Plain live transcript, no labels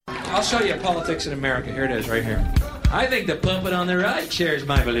I'll show you politics in America. Here it is, right here. I think the puppet on the right shares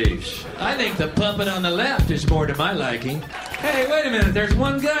my beliefs. I think the puppet on the left is more to my liking. Hey, wait a minute. There's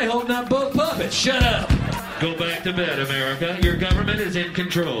one guy holding up both puppets. Shut up. Go back to bed, America. Your government is in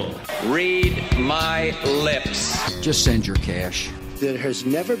control. Read my lips. Just send your cash. There has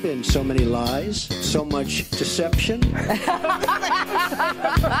never been so many lies, so much deception. Doesn't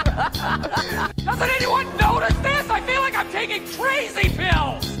anyone notice this? I feel like I'm taking crazy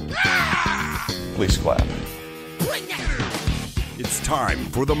pills. Please clap. It's time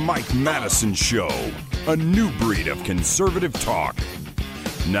for the Mike Madison Show, a new breed of conservative talk.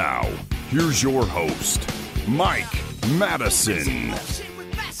 Now, here's your host, Mike Madison.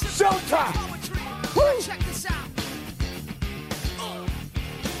 Showtime! Woo!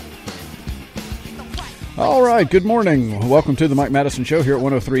 All right, good morning. Welcome to the Mike Madison Show here at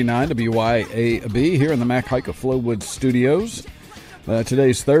 103.9 WYAB here in the Mac Haik of Flowwood Studios.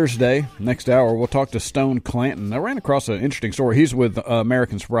 Today's Thursday. Next hour, we'll talk to Stone Clanton. I ran across an interesting story. He's with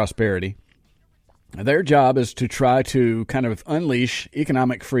Americans for Prosperity. Their job is to try to kind of unleash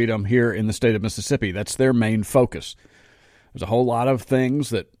economic freedom here in the state of Mississippi. That's their main focus. There's a whole lot of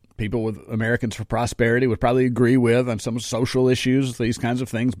things that people with Americans for Prosperity would probably agree with on some social issues, these kinds of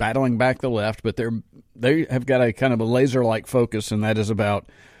things, battling back the left, but they have got a kind of a laser-like focus, and that is about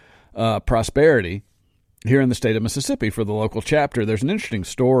prosperity here in the state of Mississippi for the local chapter. There's an interesting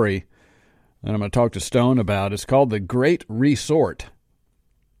story that I'm going to talk to Stone about. It's called the Great Resort,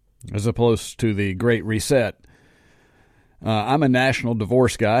 as opposed to the Great Reset. I'm a national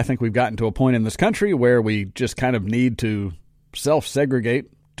divorce guy. I think we've gotten to a point in this country where we just kind of need to self-segregate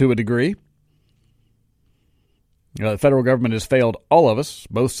to a degree. The federal government has failed all of us,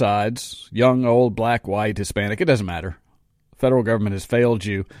 both sides, young, old, black, white, Hispanic. It doesn't matter. The federal government has failed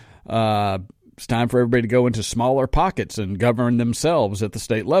you. It's time for everybody to go into smaller pockets and govern themselves at the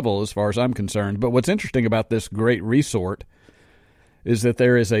state level, as far as I'm concerned. But what's interesting about this Great Resort is that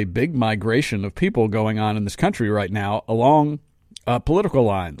there is a big migration of people going on in this country right now along political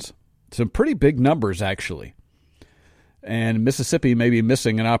lines. Some pretty big numbers, actually. And Mississippi may be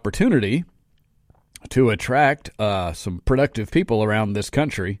missing an opportunity to attract some productive people around this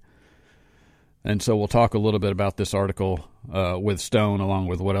country. And so we'll talk a little bit about this article with Stone, along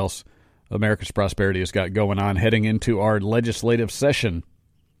with what else America's Prosperity has got going on heading into our legislative session.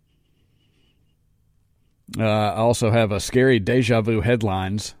 I also have a scary deja vu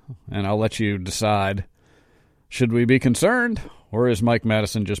headlines, and I'll let you decide, should we be concerned, or is Mike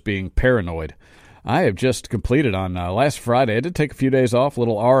Madison just being paranoid? I have just completed on last Friday. I did take a few days off, a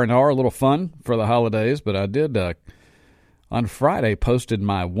little R&R, a little fun for the holidays, but I did on Friday posted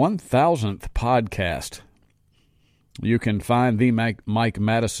my 1,000th podcast. You can find the Mike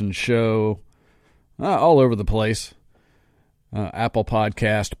Madison Show all over the place. Apple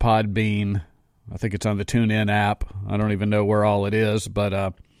Podcast, Podbean. I think it's on the TuneIn app. I don't even know where all it is, but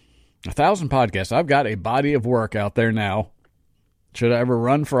 1,000 podcasts. I've got a body of work out there now. Should I ever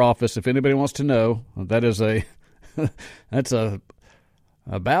run for office, if anybody wants to know, that's about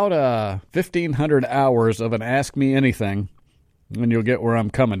 1,500 hours of an Ask Me Anything, and you'll get where I'm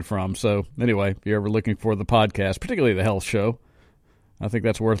coming from. So anyway, if you're ever looking for the podcast, particularly the health show, I think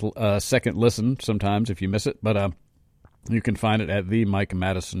that's worth a second listen sometimes if you miss it. But you can find it at the Mike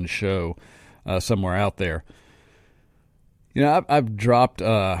Madison Show somewhere out there. You know, I've dropped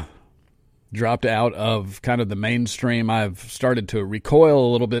out of kind of the mainstream. I've started to recoil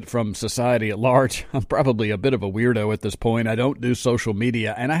a little bit from society at large. I'm probably a bit of a weirdo at this point. I don't do social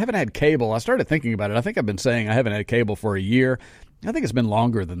media, and I haven't had cable. I started thinking about it. I think I've been saying I haven't had cable for a year. I think it's been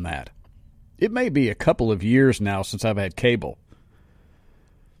longer than that. It may be a couple of years now since I've had cable.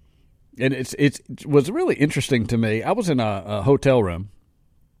 And it was really interesting to me. I was in a hotel room,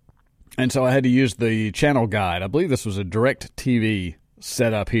 and so I had to use the channel guide. I believe this was a direct TV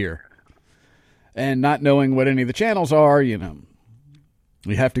setup here. And not knowing what any of the channels are, you know,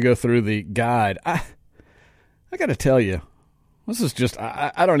 you have to go through the guide. I got to tell you, this is just,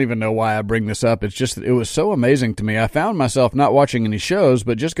 I don't even know why I bring this up. It's just, it was so amazing to me. I found myself not watching any shows,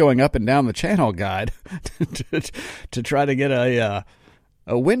 but just going up and down the channel guide to try to get a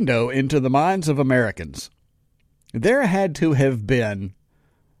window into the minds of Americans. There had to have been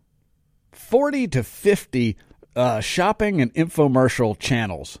 40 to 50 shopping and infomercial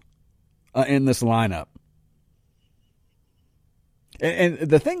channels in this lineup. And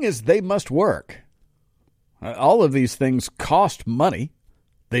the thing is, they must work. All of these things cost money.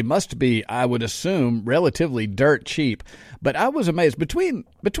 They must be, I would assume, relatively dirt cheap. But I was amazed between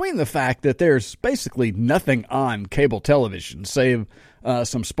the fact that there's basically nothing on cable television, save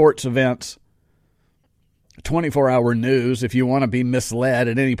some sports events, 24-hour news if you want to be misled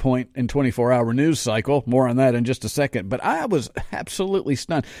at any point in 24-hour news cycle. More on that in just a second. But I was absolutely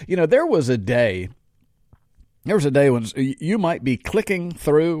stunned. There was a day when you might be clicking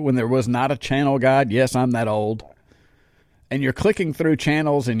through when there was not a channel guide. Yes, I'm that old. And you're clicking through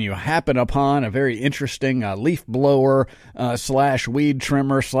channels and you happen upon a very interesting leaf blower / weed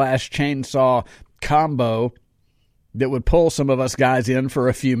trimmer / chainsaw combo that would pull some of us guys in for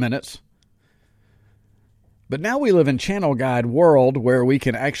a few minutes. But now we live in channel guide world where we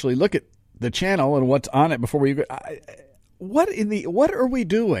can actually look at the channel and what's on it before we go. What are we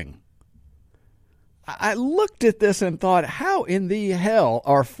doing? I looked at this and thought, how in the hell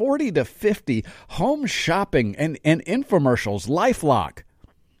are 40 to 50 home shopping and infomercials, LifeLock?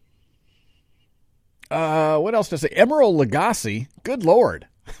 What else to say? Emerald Lagasse, good Lord.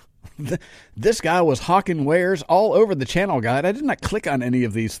 This guy was hawking wares all over the channel guide. I did not click on any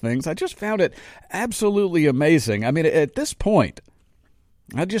of these things. I just found it absolutely amazing. I mean, at this point,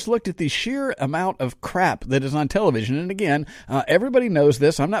 I just looked at the sheer amount of crap that is on television. And again, everybody knows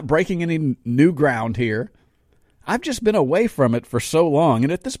this. I'm not breaking any new ground here. I've just been away from it for so long.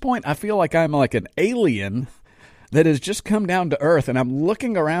 And at this point, I feel like I'm like an alien that has just come down to earth. And I'm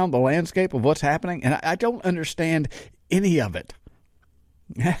looking around the landscape of what's happening. And I don't understand any of it.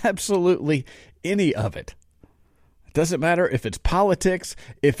 Absolutely any of it. It doesn't matter if it's politics,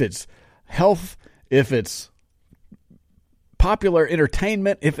 if it's health, if it's popular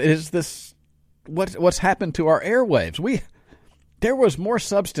entertainment, if it is this, what's happened to our airwaves. There was more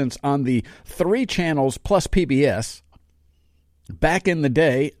substance on the 3 channels plus PBS back in the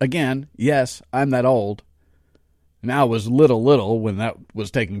day. Again, yes, I'm that old. And I was little when that was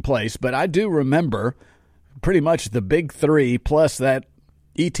taking place, but I do remember pretty much the big 3 plus that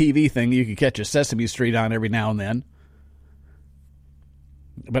ETV thing you could catch a Sesame Street on every now and then.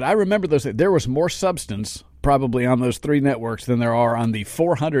 But I remember there was more substance probably on those 3 networks than there are on the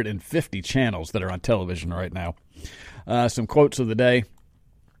 450 channels that are on television right now. Some quotes of the day.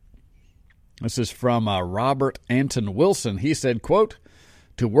 This is from Robert Anton Wilson. He said, quote,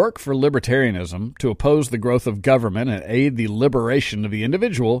 "To work for libertarianism, to oppose the growth of government and aid the liberation of the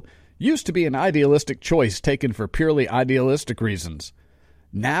individual used to be an idealistic choice taken for purely idealistic reasons.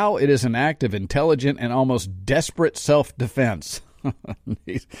 Now it is an act of intelligent and almost desperate self-defense."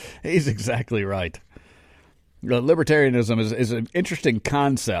 He's exactly right. Libertarianism is an interesting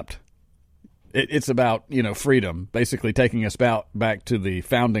concept. It's about, freedom, basically taking us back to the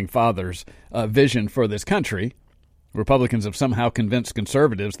founding fathers' vision for this country. Republicans have somehow convinced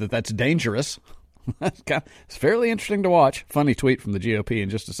conservatives that that's dangerous. It's fairly interesting to watch. Funny tweet from the GOP in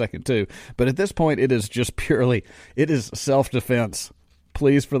just a second, too. But at this point, it is just it is self-defense.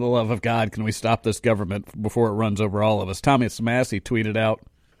 Please, for the love of God, can we stop this government before it runs over all of us? Thomas Massey tweeted out,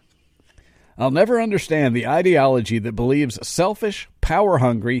 "I'll never understand the ideology that believes selfish,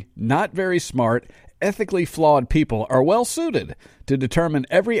 power-hungry, not very smart, ethically flawed people are well-suited to determine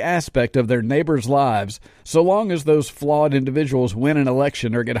every aspect of their neighbors' lives so long as those flawed individuals win an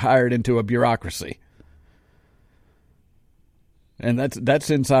election or get hired into a bureaucracy." And that's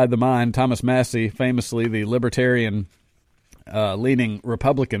inside the mind. Thomas Massey, famously the libertarian leaning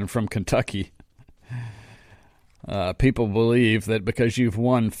Republican from Kentucky. People believe that because you've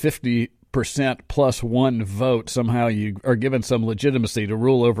won 50% plus 1 vote, somehow you are given some legitimacy to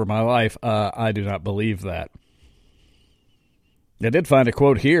rule over my life. I do not believe that. I did find a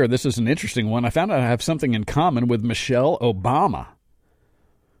quote here. This is an interesting one. I found out I have something in common with Michelle Obama.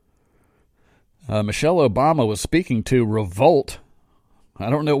 Michelle Obama was speaking to Revolt. I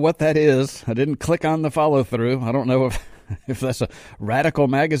don't know what that is. I didn't click on the follow-through. I don't know if that's a radical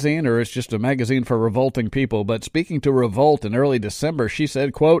magazine or it's just a magazine for revolting people. But speaking to Revolt in early December, she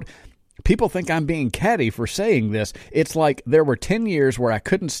said, quote, "People think I'm being catty for saying this. It's like there were 10 years where I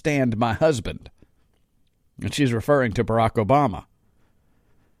couldn't stand my husband." And she's referring to Barack Obama.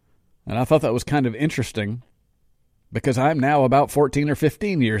 And I thought that was kind of interesting because I'm now about 14 or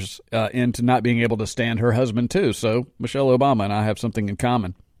 15 years into not being able to stand her husband, too. So Michelle Obama and I have something in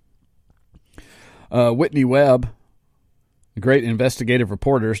common. Whitney Webb, a great investigative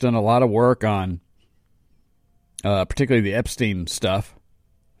reporter, has done a lot of work on particularly the Epstein stuff.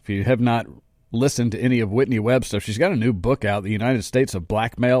 If you have not listened to any of Whitney Webb's stuff, she's got a new book out, The United States of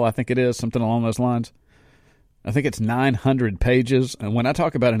Blackmail, I think it is, something along those lines. I think it's 900 pages. And when I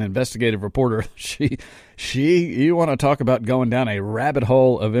talk about an investigative reporter, you want to talk about going down a rabbit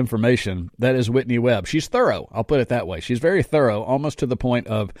hole of information, that is Whitney Webb. She's thorough. I'll put it that way. She's very thorough, almost to the point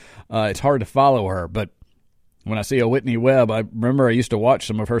of it's hard to follow her. But When I see a Whitney Webb, I remember I used to watch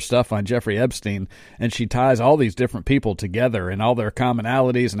some of her stuff on Jeffrey Epstein, and she ties all these different people together and all their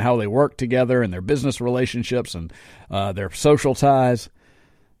commonalities and how they work together and their business relationships and their social ties.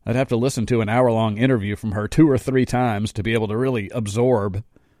 I'd have to listen to an hour-long interview from her 2 or 3 times to be able to really absorb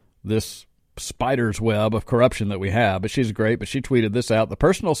this spider's web of corruption that we have. But she's great. But she tweeted this out: "The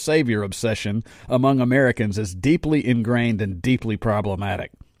personal savior obsession among Americans is deeply ingrained and deeply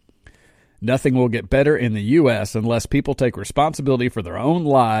problematic. Nothing will get better in the U.S. unless people take responsibility for their own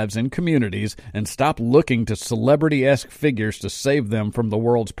lives and communities and stop looking to celebrity-esque figures to save them from the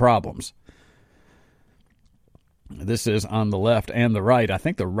world's problems." This is on the left and the right. I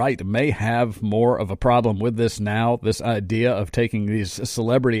think the right may have more of a problem with this now, this idea of taking these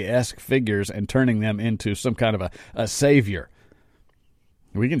celebrity-esque figures and turning them into some kind of a savior.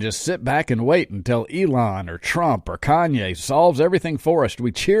 We can just sit back and wait until Elon or Trump or Kanye solves everything for us.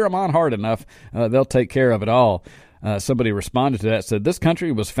 We cheer them on hard enough, they'll take care of it all. Somebody responded to that, said, "This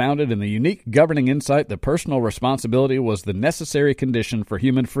country was founded in the unique governing insight that personal responsibility was the necessary condition for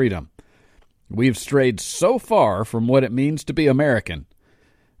human freedom. We've strayed so far from what it means to be American,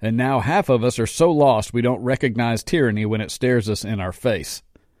 and now half of us are so lost we don't recognize tyranny when it stares us in our face."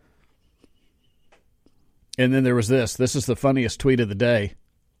 And then there was this. This is the funniest tweet of the day.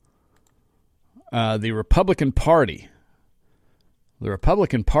 The Republican Party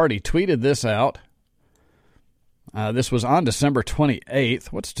tweeted this out. This was on December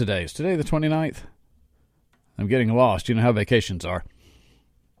 28th. What's today? Is today the 29th? I'm getting lost. You know how vacations are.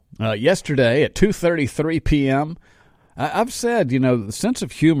 Yesterday at 2:33 p.m., I've said, the sense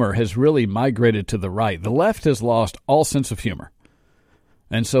of humor has really migrated to the right. The left has lost all sense of humor.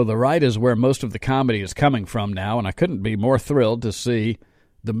 And so the right is where most of the comedy is coming from now, and I couldn't be more thrilled to see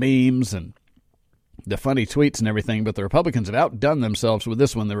the memes and the funny tweets and everything, but the Republicans have outdone themselves with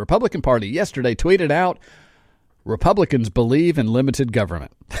this one. The Republican Party yesterday tweeted out, "Republicans believe in limited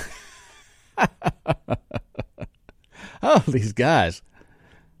government." Oh, these guys.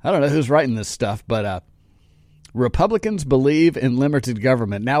 I don't know who's writing this stuff, but Republicans believe in limited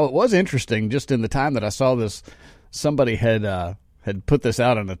government. Now, it was interesting just in the time that I saw this, somebody had put this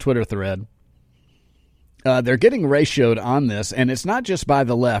out on a Twitter thread. They're getting ratioed on this, and it's not just by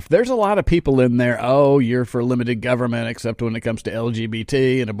the left. There's a lot of people in there, "Oh, you're for limited government, except when it comes to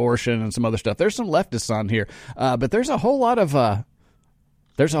LGBT and abortion and some other stuff." There's some leftists on here, but there's a whole lot of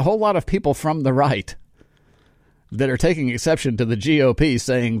people from the right that are taking exception to the GOP,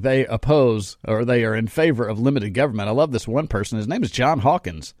 saying they oppose or they are in favor of limited government. I love this one person. His name is John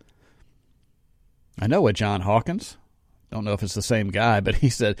Hawkins. I know a John Hawkins. Don't know if it's the same guy, but he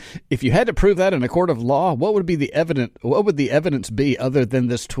said, "If you had to prove that in a court of law, what would the evidence be other than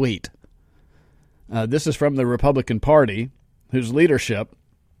this tweet?" This is from the Republican Party, whose leadership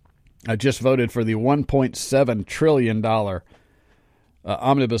just voted for the $1.7 trillion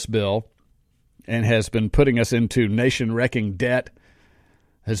omnibus bill and has been putting us into nation-wrecking debt,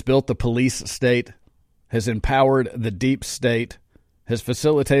 has built the police state, has empowered the deep state, has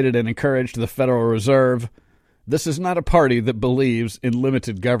facilitated and encouraged the Federal Reserve. This is not a party that believes in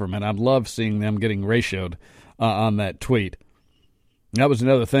limited government. I love seeing them getting ratioed on that tweet. That was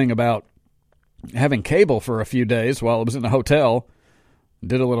another thing about having cable for a few days while I was in the hotel.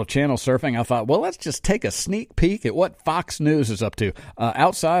 Did a little channel surfing. I thought, well, let's just take a sneak peek at what Fox News is up to.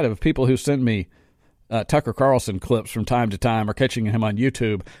 Outside of people who send me Tucker Carlson clips from time to time or catching him on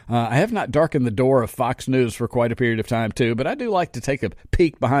YouTube, I have not darkened the door of Fox News for quite a period of time, too. But I do like to take a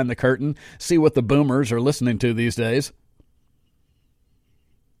peek behind the curtain, see what the boomers are listening to these days.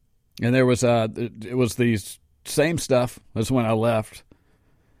 And there was it was the same stuff as when I left.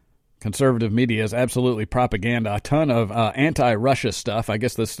 Conservative media is absolutely propaganda. A ton of anti-Russia stuff. I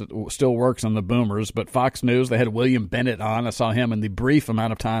guess this still works on the boomers. But Fox News, they had William Bennett on. I saw him in the brief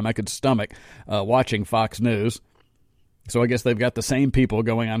amount of time I could stomach watching Fox News. So I guess they've got the same people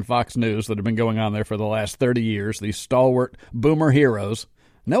going on Fox News that have been going on there for the last 30 years. These stalwart boomer heroes.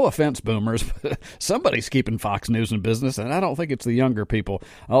 No offense, boomers, but somebody's keeping Fox News in business, and I don't think it's the younger people.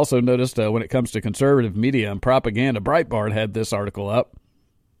 I also noticed when it comes to conservative media and propaganda, Breitbart had this article up.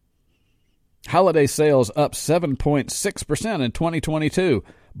 Holiday sales up 7.6% in 2022,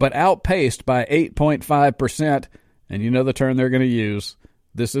 but outpaced by 8.5%. And you know the term they're going to use.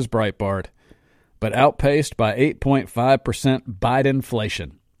 This is Breitbart. But outpaced by 8.5%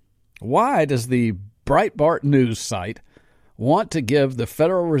 Bidenflation. Why does the Breitbart news site want to give the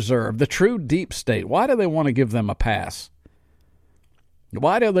Federal Reserve, the true deep state, why do they want to give them a pass?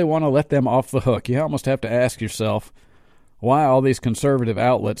 Why do they want to let them off the hook? You almost have to ask yourself why all these conservative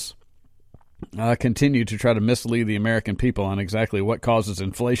outlets continue to try to mislead the American people on exactly what causes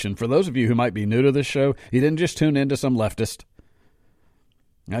inflation. For those of you who might be new to this show, you didn't just tune into some leftist.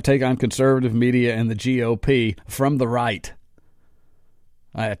 I take on conservative media and the GOP from the right.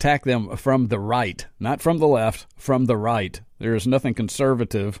 I attack them from the right, not from the left, from the right. There is nothing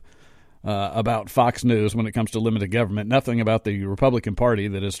conservative about Fox News when it comes to limited government, nothing about the Republican Party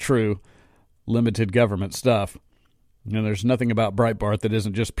that is true limited government stuff. And there's nothing about Breitbart that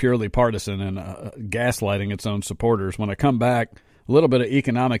isn't just purely partisan and gaslighting its own supporters. When I come back, a little bit of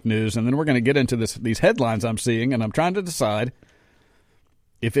economic news, and then we're going to get into these headlines I'm seeing, and I'm trying to decide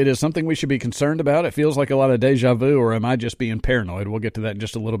if it is something we should be concerned about. It feels like a lot of deja vu, or am I just being paranoid? We'll get to that in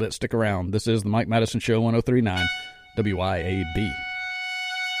just a little bit. Stick around. This is the Mike Madison Show, 103.9 WYAB.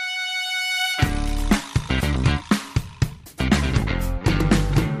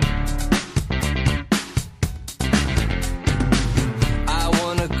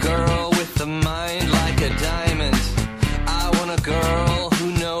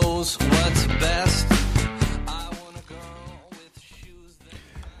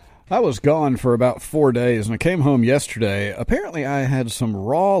 I was gone for about 4 days, and I came home yesterday. Apparently, I had some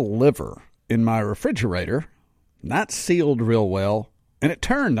raw liver in my refrigerator, not sealed real well, and it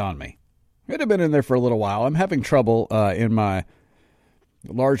turned on me. It had been in there for a little while. I'm having trouble in my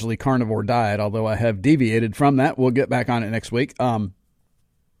largely carnivore diet, although I have deviated from that. We'll get back on it next week.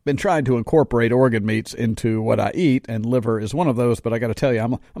 Been trying to incorporate organ meats into what I eat, and liver is one of those, but I got to tell you,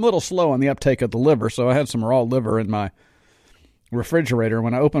 I'm a little slow on the uptake of the liver, so I had some raw liver in my refrigerator.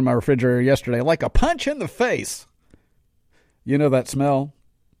 When I opened my refrigerator yesterday, like a punch in the face. You know that smell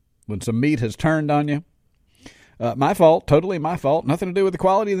when some meat has turned on you? My fault, totally my fault. Nothing to do with the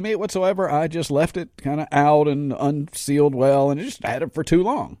quality of the meat whatsoever. I just left it kind of out and unsealed well, and it just had it for too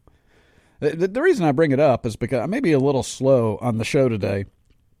long. The reason I bring it up is because I may be a little slow on the show today.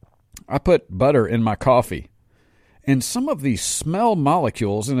 I put butter in my coffee. And some of these smell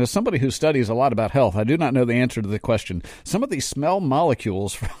molecules, and as somebody who studies a lot about health, I do not know the answer to the question. Some of these smell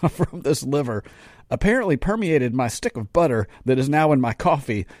molecules from this liver apparently permeated my stick of butter that is now in my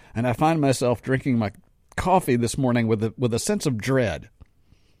coffee, and I find myself drinking my coffee this morning with a sense of dread.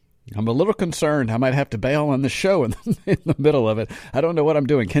 I'm a little concerned I might have to bail on the show in the middle of it. I don't know what I'm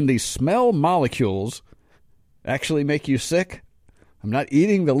doing. Can these smell molecules actually make you sick? I'm not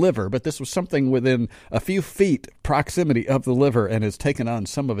eating the liver, but this was something within a few feet proximity of the liver and has taken on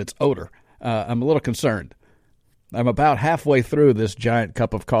some of its odor. I'm a little concerned. I'm about halfway through this giant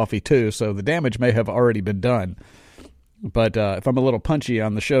cup of coffee, too, so the damage may have already been done. But if I'm a little punchy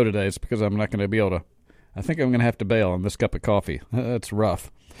on the show today, it's because I'm not going to be able to. I think I'm going to have to bail on this cup of coffee. That's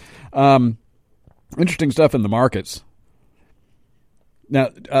rough. Interesting stuff in the markets. Now,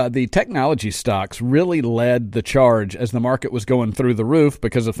 the technology stocks really led the charge as the market was going through the roof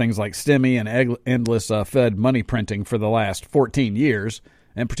because of things like STEMI and endless Fed money printing for the last 14 years,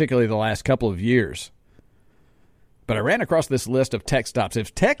 and particularly the last couple of years. But I ran across this list of tech stocks.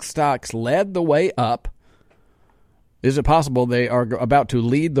 If tech stocks led the way up, is it possible they are about to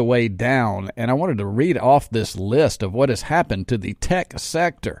lead the way down? And I wanted to read off this list of what has happened to the tech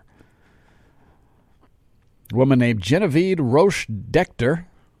sector. A woman named Genevieve Roche-Dechter.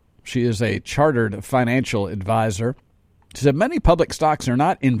 She is a chartered financial advisor. She said many public stocks are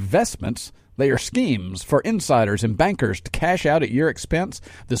not investments. They are schemes for insiders and bankers to cash out at your expense.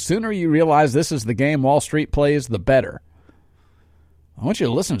 The sooner you realize this is the game Wall Street plays, the better. I want you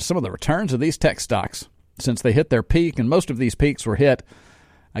to listen to some of the returns of these tech stocks since they hit their peak, and most of these peaks were hit,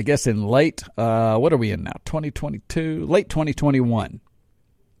 I guess, in late, what are we in now, 2022? Late 2021.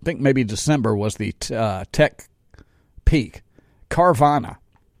 I think maybe December was the tech peak. Carvana,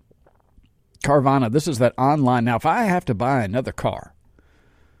 this is that online. Now, if I have to buy another car,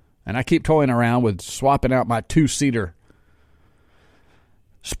 and I keep toying around with swapping out my two-seater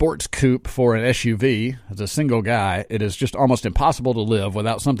sports coupe for an SUV as a single guy, it is just almost impossible to live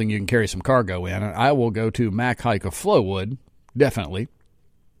without something you can carry some cargo in. And I will go to Mac Hike of Flowood, definitely,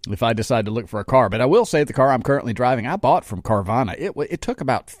 if I decide to look for a car. But I will say the car I'm currently driving, I bought from Carvana. It took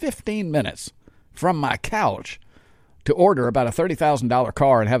about 15 minutes from my couch to order about a $30,000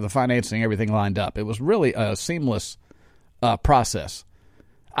 car and have the financing, everything lined up. It was really a seamless process.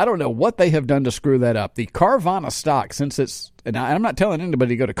 I don't know what they have done to screw that up. The Carvana stock, since it's, and I'm not telling anybody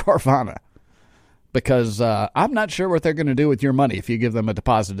to go to Carvana because I'm not sure what they're going to do with your money if you give them a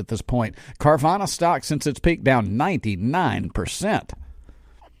deposit at this point. Carvana stock, since its peak, down 99%.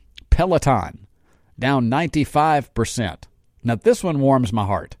 Peloton, down 95%. Now, this one warms my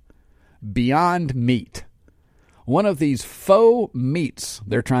heart. Beyond Meat, one of these faux meats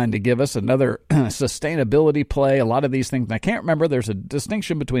they're trying to give us, another sustainability play, a lot of these things. And I can't remember, there's a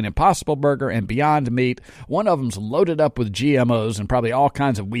distinction between Impossible Burger and Beyond Meat. One of them's loaded up with GMOs and probably all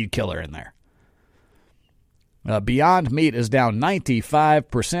kinds of weed killer in there. Beyond Meat is down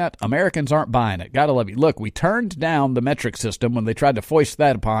 95%. Americans aren't buying it. Gotta love you. Look, we turned down the metric system when they tried to foist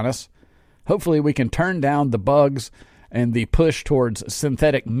that upon us. Hopefully we can turn down the bugs and the push towards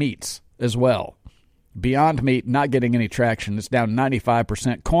synthetic meats as well. Beyond Meat not getting any traction. It's down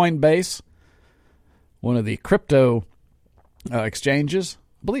 95%. Coinbase, one of the crypto exchanges,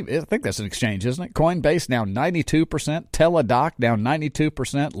 I think that's an exchange, isn't it? Coinbase down 92%. Teladoc down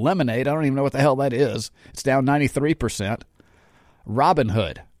 92%. Lemonade, I don't even know what the hell that is. It's down 93%.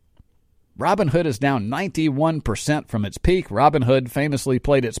 Robinhood is down 91% from its peak. Robinhood famously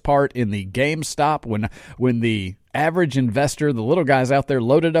played its part in the GameStop when the average investor, the little guys out there,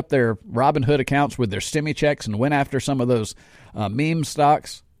 loaded up their Robinhood accounts with their stimmy checks and went after some of those meme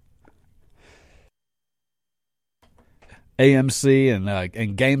stocks. AMC and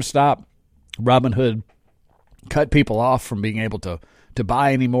GameStop. Robinhood cut people off from being able to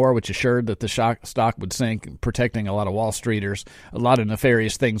buy anymore, which assured that the stock would sink, protecting a lot of Wall Streeters. A lot of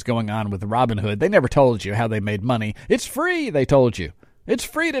nefarious things going on with Robinhood. They never told you how they made money. It's free, they told you. It's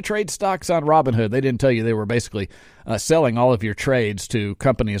free to trade stocks on Robinhood. They didn't tell you they were basically selling all of your trades to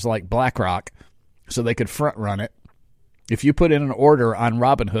companies like BlackRock so they could front run it. If you put in an order on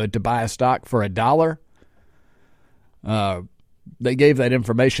Robinhood to buy a stock for $1, they gave that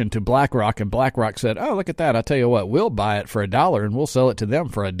information to BlackRock, and BlackRock said, oh, look at that. I'll tell you what, we'll buy it for $1 and we'll sell it to them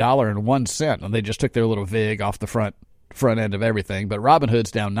for $1.01. And they just took their little VIG off the front end of everything. But Robinhood's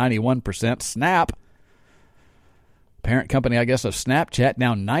down 91%. Snap, parent company, I guess, of Snapchat,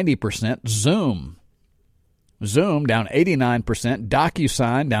 down 90%. Zoom down 89%.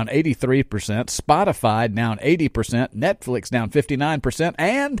 DocuSign down 83%. Spotify down 80%. Netflix down 59%.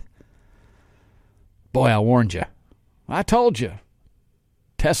 And, boy, I warned you. I told you.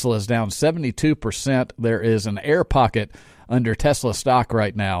 Tesla's down 72%. There is an air pocket under Tesla stock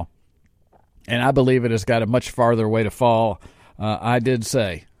right now, and I believe it has got a much farther way to fall. I did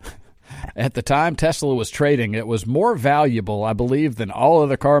say at the time Tesla was trading, it was more valuable, I believe, than all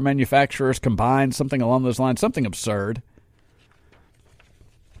other car manufacturers combined, something along those lines, something absurd.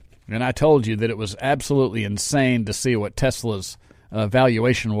 And I told you that it was absolutely insane to see what Tesla's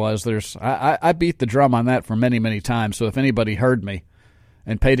valuation was. I beat the drum on that for many, many times. So if anybody heard me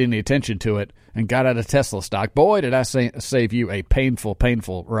and paid any attention to it and got out of Tesla stock, boy, did I save you a painful,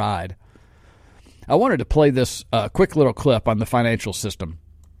 painful ride. I wanted to play this quick little clip on the financial system.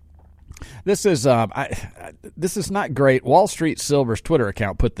 This is not great. Wall Street Silver's Twitter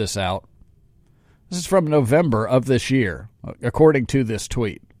account put this out. This is from November of this year, according to this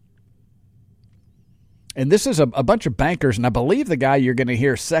tweet. And this is a bunch of bankers, and I believe the guy you're going to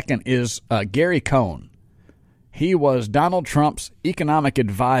hear second is Gary Cohn. He was Donald Trump's economic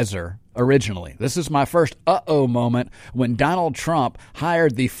advisor originally. This is my first uh-oh moment when Donald Trump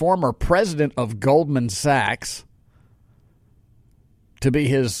hired the former president of Goldman Sachs to be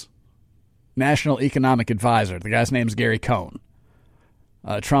his national economic advisor. The guy's name is Gary Cohn.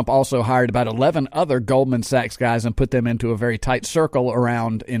 Trump also hired about 11 other Goldman Sachs guys and put them into a very tight circle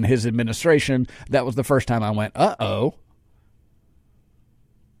around in his administration. That was the first time I went, uh-oh.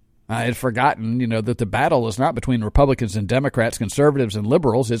 I had forgotten, that the battle is not between Republicans and Democrats, conservatives and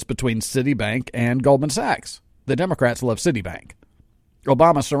liberals. It's between Citibank and Goldman Sachs. The Democrats love Citibank.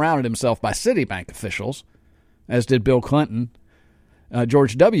 Obama surrounded himself by Citibank officials, as did Bill Clinton.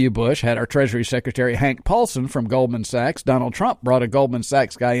 George W. Bush had our Treasury Secretary Hank Paulson from Goldman Sachs. Donald Trump brought a Goldman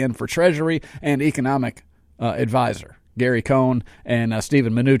Sachs guy in for Treasury and economic advisor, Gary Cohn and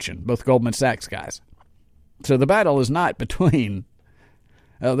Stephen Mnuchin, both Goldman Sachs guys. So the battle is not between...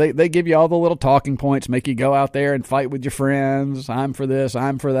 They give you all the little talking points, make you go out there and fight with your friends. I'm for this,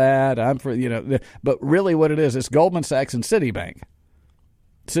 I'm for that, I'm for, But really what it is, it's Goldman Sachs and Citibank.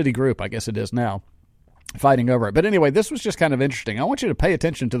 Citigroup, I guess it is now. Fighting over it. But anyway, this was just kind of interesting. I want you to pay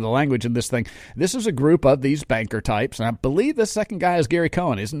attention to the language in this thing. This is a group of these banker types, and I believe the second guy is Gary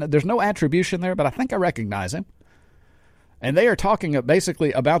Cohn. There's no attribution there, but I think I recognize him. And they are talking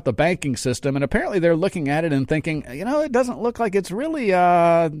basically about the banking system, and apparently they're looking at it and thinking, it doesn't look like it's really,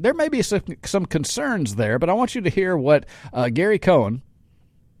 there may be some concerns there, but I want you to hear what Gary Cohn,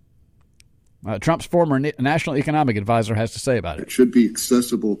 Trump's former national economic advisor, has to say about it. It should be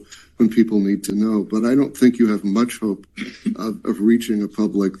accessible when people need to know, but I don't think you have much hope of reaching a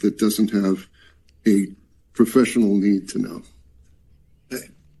public that doesn't have a professional need to know.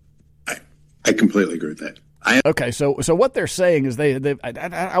 I completely agree with that. Okay, so what they're saying is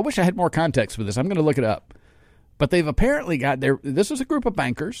I wish I had more context for this. I'm going to look it up. But they've apparently got this is a group of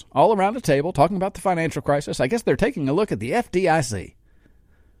bankers all around a table talking about the financial crisis. I guess they're taking a look at the FDIC,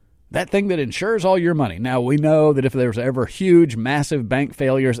 that thing that insures all your money. Now, we know that if there's ever huge, massive bank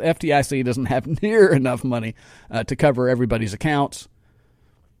failures, FDIC doesn't have near enough money to cover everybody's accounts.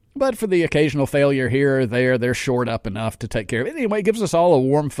 But for the occasional failure here or there, they're shored up enough to take care of it. Anyway, it gives us all a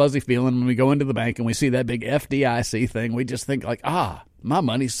warm, fuzzy feeling when we go into the bank and we see that big FDIC thing. We just think like, my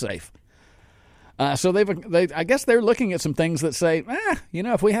money's safe. So I guess they're looking at some things that say,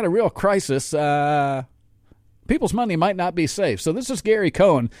 if we had a real crisis, people's money might not be safe. So this is Gary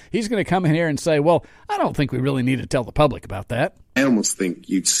Cohn. He's going to come in here and say, well, I don't think we really need to tell the public about that. I almost think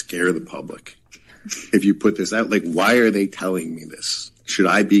you'd scare the public if you put this out. Like, why are they telling me this? Should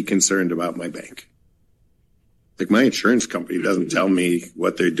I be concerned about my bank? Like, my insurance company doesn't tell me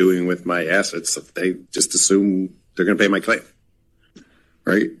what they're doing with my assets. They just assume they're going to pay my claim.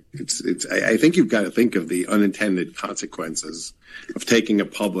 Right? I think you've got to think of the unintended consequences of taking a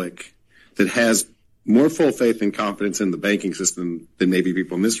public that has more full faith and confidence in the banking system than maybe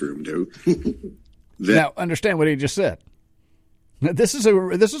people in this room do. Now, understand what he just said. This is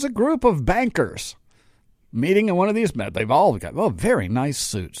a group of bankers meeting in one of these. They've all got very nice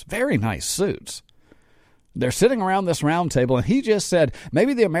suits, very nice suits. They're sitting around this round table, and he just said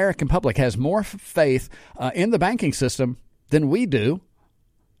maybe the American public has more faith in the banking system than we do.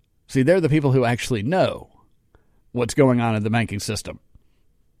 See, they're the people who actually know what's going on in the banking system.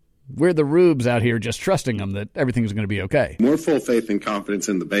 We're the rubes out here just trusting them that everything's going to be okay. More full faith and confidence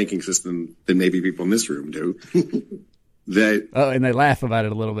in the banking system than maybe people in this room do. And they laugh about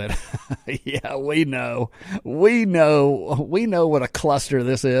it a little bit. Yeah, we know what a cluster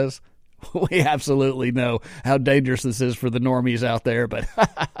this is. We absolutely know how dangerous this is for the normies out there, but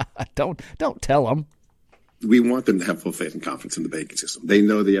don't tell them. We want them to have full faith and confidence in the banking system. They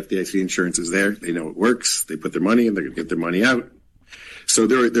know the FDIC insurance is there. They know it works. They put their money in. They're going to get their money out. So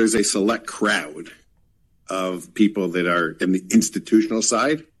there's a select crowd of people that are in the institutional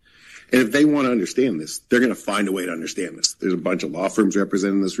side. And if they want to understand this, they're going to find a way to understand this. There's a bunch of law firms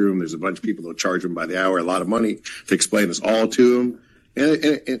represented in this room. There's a bunch of people that will charge them by the hour a lot of money to explain this all to them. And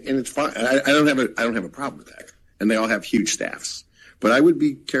it's fine. I don't have a problem with that. And they all have huge staffs. But I would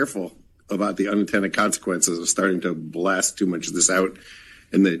be careful about the unintended consequences of starting to blast too much of this out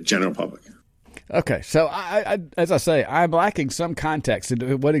in the general public. Okay, so I as I say, I'm lacking some context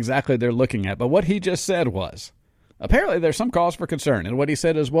into what exactly they're looking at. But what he just said was, apparently there's some cause for concern. And what he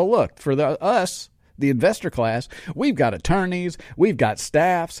said is, well, look, for us, the investor class, we've got attorneys, we've got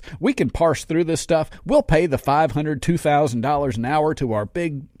staffs, we can parse through this stuff. We'll pay the $500, $2,000 an hour to our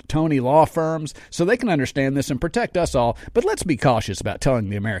big Tony law firms so they can understand this and protect us all. But let's be cautious about telling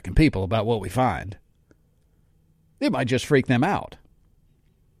the American people about what we find. It might just freak them out.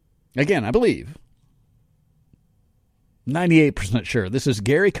 Again, I believe 98% sure this is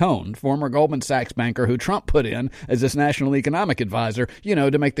Gary Cohn, former Goldman Sachs banker who Trump put in as this national economic advisor,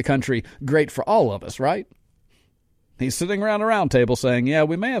 to make the country great for all of us, right? He's sitting around a round table saying, yeah,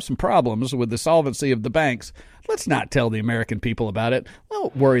 we may have some problems with the solvency of the banks. Let's not tell the American people about it.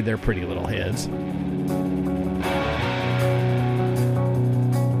 Don't worry their pretty little heads.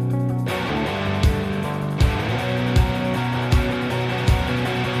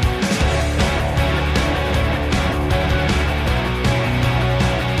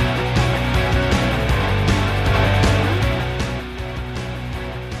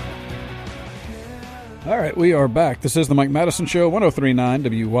 All right, we are back. This is the Mike Madison Show,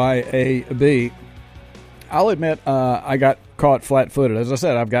 103.9 WYAB. I'll admit I got caught flat-footed. As I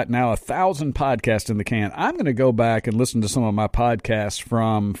said, I've got now 1,000 podcasts in the can. I'm going to go back and listen to some of my podcasts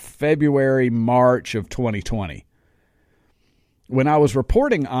from February, March of 2020. When I was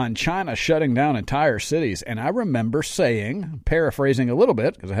reporting on China shutting down entire cities, and I remember saying, paraphrasing a little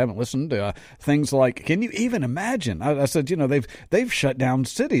bit, because I haven't listened to things like, can you even imagine? I said, they've shut down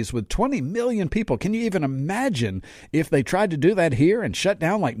cities with 20 million people. Can you even imagine if they tried to do that here and shut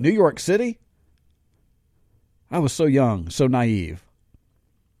down like New York City? I was so young, so naive.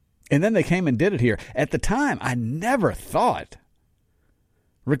 And then they came and did it here. At the time, I never thought,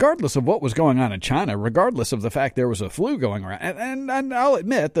 regardless of what was going on in China, regardless of the fact there was a flu going around, and I'll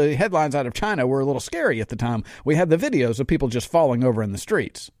admit the headlines out of China were a little scary at the time. We had the videos of people just falling over in the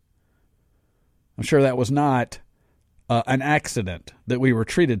streets. I'm sure that was not an accident that we were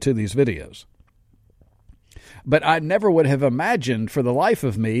treated to these videos. But I never would have imagined for the life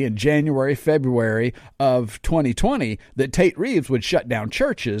of me in January, February of 2020 that Tate Reeves would shut down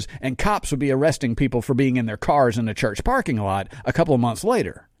churches and cops would be arresting people for being in their cars in a church parking lot a couple of months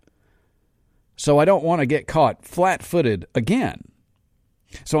later. So I don't want to get caught flat-footed again.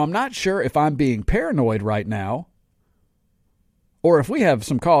 So I'm not sure if I'm being paranoid right now Or if we have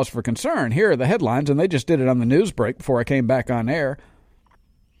some cause for concern, here are the headlines, and they just did it on the news break before I came back on air.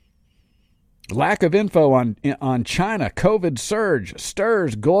 Lack of info on China COVID surge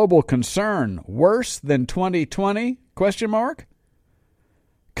stirs global concern. Worse than 2020? ?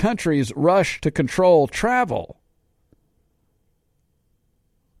 Countries rush to control travel.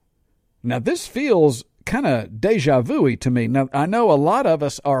 Now, this feels kind of deja vu-y to me. Now, I know a lot of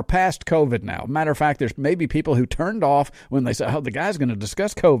us are past COVID now. Matter of fact, there's maybe people who turned off when they said, oh, the guy's going to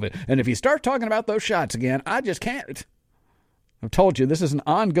discuss COVID. And if you start talking about those shots again, I just can't. I've told you, this is an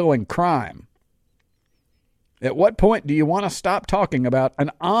ongoing crime. At what point do you want to stop talking about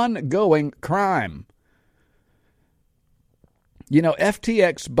an ongoing crime? You know,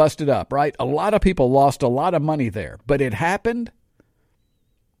 FTX busted up, right? A lot of people lost a lot of money there, but it happened.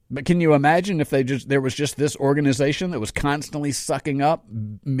 But can you imagine if there was just this organization that was constantly sucking up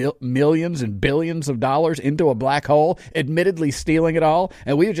millions and billions of dollars into a black hole, admittedly stealing it all,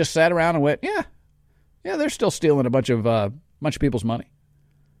 and we just sat around and went, yeah, they're still stealing a bunch of people's money.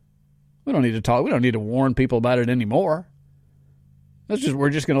 We don't need to talk. We don't need to warn people about it anymore. We're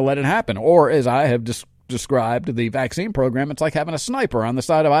just going to let it happen. Or as I have described the vaccine program, it's like having a sniper on the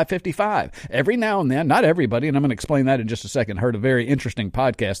side of I-55. Every now and then, not everybody, and I'm going to explain that in just a second. Heard a very interesting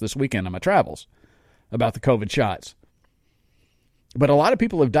podcast this weekend on my travels about the COVID shots. But a lot of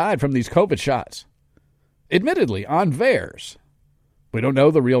people have died from these COVID shots. Admittedly, on VAERS. We don't know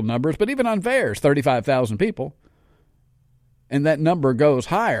the real numbers, but even on VAERS, 35,000 people. And that number goes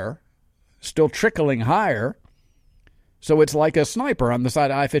higher. Still trickling higher. So it's like a sniper on the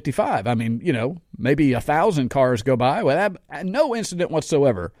side of I-55. I mean, you know, maybe 1,000 cars go by with no incident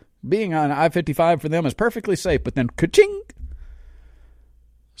whatsoever. Being on I-55 for them is perfectly safe, but then ka-ching,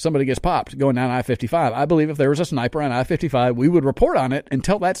 somebody gets popped going down I-55. I believe if there was a sniper on I-55, we would report on it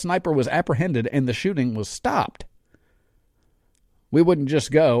until that sniper was apprehended and the shooting was stopped. We wouldn't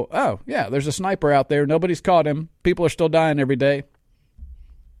just go, oh, yeah, there's a sniper out there. Nobody's caught him. People are still dying every day.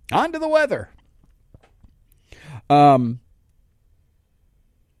 On to the weather. So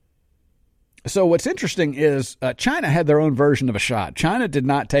what's interesting is China had their own version of a shot. China did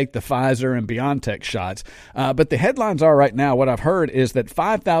not take the Pfizer and BioNTech shots. But the headlines are right now, what I've heard is that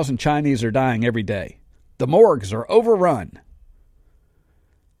 5,000 Chinese are dying every day. The morgues are overrun.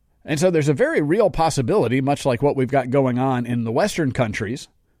 And so there's a very real possibility, much like what we've got going on in the Western countries,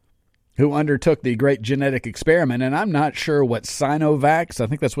 who undertook the great genetic experiment, and I'm not sure what Sinovac, I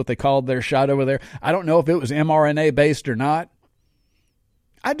think that's what they called their shot over there. I don't know if it was mRNA-based or not.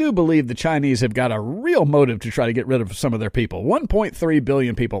 I do believe the Chinese have got a real motive to try to get rid of some of their people. 1.3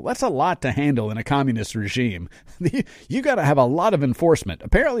 billion people. That's a lot to handle in a communist regime. You got to have a lot of enforcement.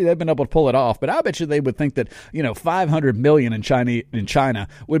 Apparently, they've been able to pull it off, but I bet you they would think that, 500 million in China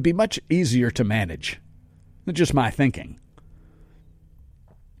would be much easier to manage. That's just my thinking.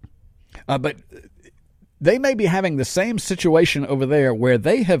 But they may be having the same situation over there where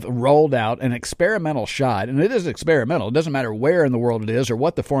they have rolled out an experimental shot, and it is experimental. It doesn't matter where in the world it is or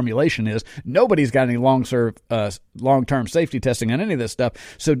what the formulation is. Nobody's got any long-term safety testing on any of this stuff.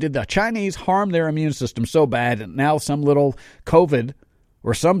 So did the Chinese harm their immune system so bad that now some little COVID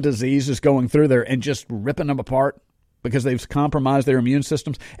or some disease is going through there and just ripping them apart because they've compromised their immune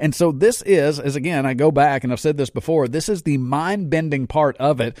systems? And so this is, as again, I go back and I've said this before, this is the mind-bending part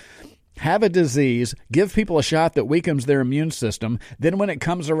of it. Have a disease, give people a shot that weakens their immune system. Then when it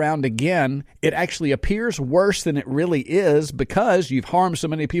comes around again, it actually appears worse than it really is because you've harmed so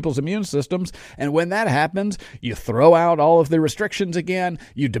many people's immune systems. And when that happens, you throw out all of the restrictions again.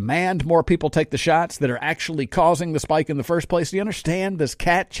 You demand more people take the shots that are actually causing the spike in the first place. Do you understand this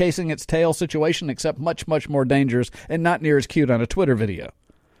cat chasing its tail situation, except much, much more dangerous and not near as cute on a Twitter video?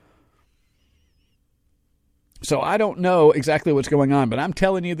 So I don't know exactly what's going on, but I'm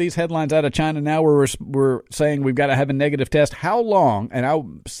telling you these headlines out of China now where we're saying we've got to have a negative test. How long? And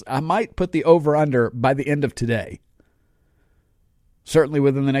I might put the over-under by the end of today. Certainly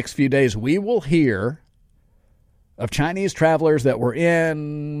within the next few days, we will hear of Chinese travelers that were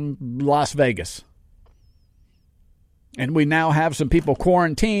in Las Vegas. And we now have some people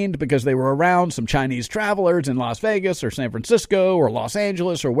quarantined because they were around some Chinese travelers in Las Vegas or San Francisco or Los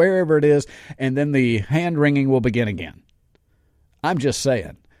Angeles or wherever it is, and then the hand-wringing will begin again. I'm just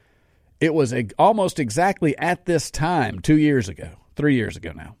saying. It was almost exactly at this time 3 years ago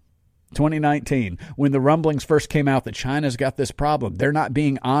now, 2019, when the rumblings first came out that China's got this problem. They're not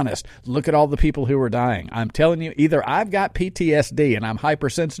being honest. Look at all the people who are dying. I'm telling you, either I've got PTSD and I'm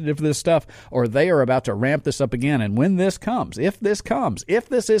hypersensitive to this stuff, or they are about to ramp this up again. And when this comes, if this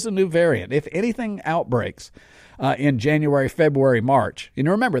is a new variant, if anything outbreaks in January, February, March, and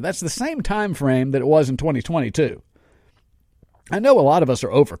remember, that's the same time frame that it was in 2022. I know a lot of us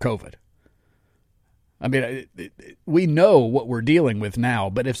are over COVID. I mean, we know what we're dealing with now,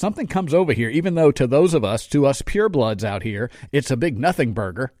 but if something comes over here, even though to us purebloods out here, it's a big nothing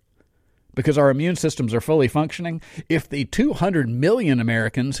burger because our immune systems are fully functioning, if the 200 million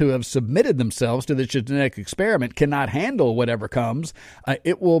Americans who have submitted themselves to the genetic experiment cannot handle whatever comes,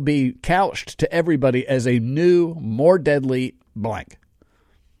 it will be couched to everybody as a new, more deadly blank.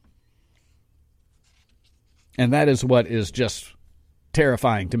 And that is what is just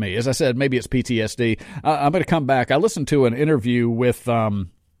terrifying to me. As I said, maybe it's PTSD. I'm going to come back. I listened to an interview with,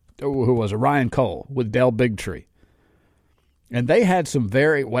 who was it? Ryan Cole with Del Bigtree. And they had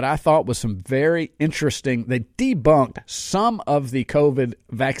what I thought was some very interesting, they debunked some of the COVID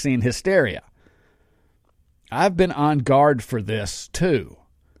vaccine hysteria. I've been on guard for this too.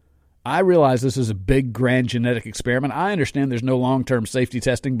 I realize this is a big, grand genetic experiment. I understand there's no long-term safety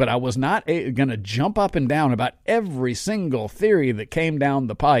testing, but I was not going to jump up and down about every single theory that came down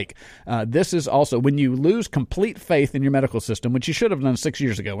the pike. This is also, when you lose complete faith in your medical system, which you should have done 6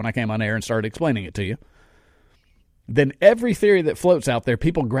 years ago when I came on air and started explaining it to you, then every theory that floats out there,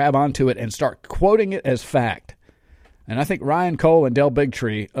 people grab onto it and start quoting it as fact. And I think Ryan Cole and Del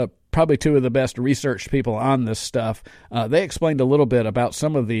Bigtree, probably two of the best researched people on this stuff, they explained a little bit about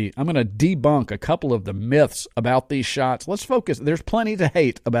some of the, I'm going to debunk a couple of the myths about these shots. Let's focus. There's plenty to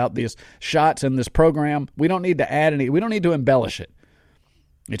hate about these shots and this program. We don't need to add we don't need to embellish it.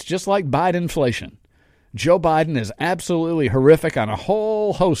 It's just like Bidenflation. Joe Biden is absolutely horrific on a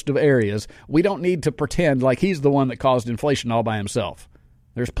whole host of areas. We don't need to pretend like he's the one that caused inflation all by himself.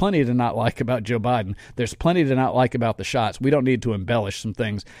 There's plenty to not like about Joe Biden. There's plenty to not like about the shots. We don't need to embellish some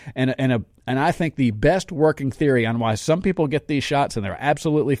things. And I think the best working theory on why some people get these shots and they're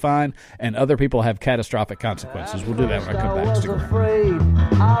absolutely fine and other people have catastrophic consequences. We'll do that when I come back. Stick around.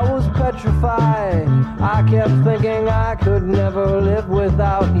 I was petrified. I kept thinking I could never live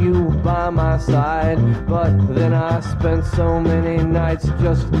without you by my side. But then I spent so many nights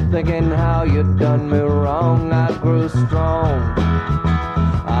just thinking how you'd done me wrong. I grew strong.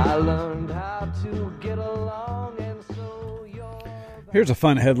 I learned how to get along, and so Here's a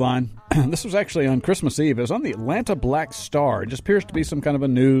fun headline. This was actually on Christmas Eve. It was on the Atlanta Black Star. It just appears to be some kind of a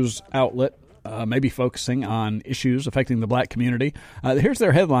news outlet, maybe focusing on issues affecting the black community. Here's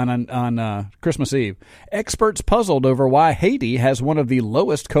their headline on Christmas Eve. Experts puzzled over why Haiti has one of the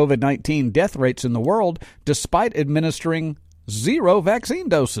lowest COVID-19 death rates in the world despite administering 0 vaccine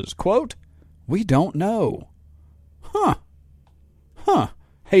doses. Quote, "We don't know." Huh.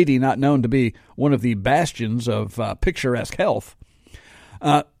 Haiti, not known to be one of the bastions of picturesque health.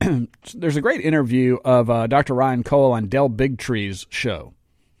 There's a great interview of Dr. Ryan Cole on Del Bigtree's show.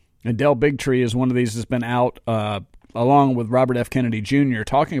 And Del Bigtree is one of these that's been out along with Robert F. Kennedy Jr.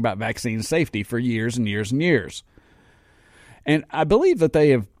 talking about vaccine safety for years and years and years. And I believe that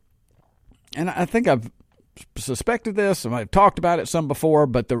they have, and I think I've suspected this, and I've talked about it some before,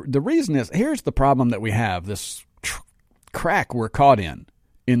 but the reason is, here's the problem that we have, this crack we're caught in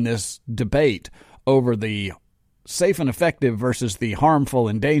this debate over the safe and effective versus the harmful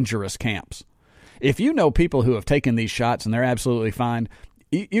and dangerous camps. If you know people who have taken these shots and they're absolutely fine,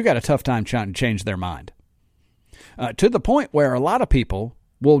 you got a tough time trying to change their mind. To the point where a lot of people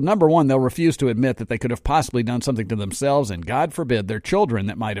will, number one, they'll refuse to admit that they could have possibly done something to themselves and, God forbid, their children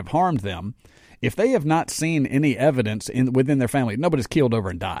that might have harmed them. If they have not seen any evidence within their family, nobody's keeled over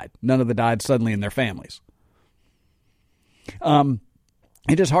and died. None of them died suddenly in their families.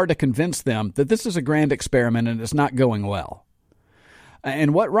 It is hard to convince them that this is a grand experiment and it's not going well.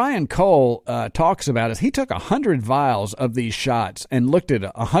 And what Ryan Cole talks about is he took 100 vials of these shots and looked at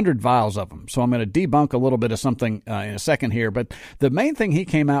 100 vials of them. So I'm going to debunk a little bit of something in a second here. But the main thing he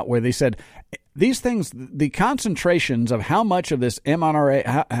came out with, he said, these things, the concentrations of how much of this mRNA,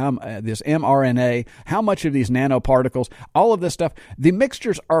 how much of these nanoparticles, all of this stuff, the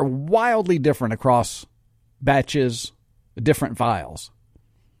mixtures are wildly different across batches, different vials.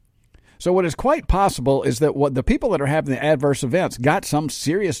 So what is quite possible is that what the people that are having the adverse events got some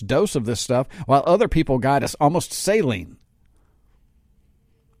serious dose of this stuff, while other people got almost saline.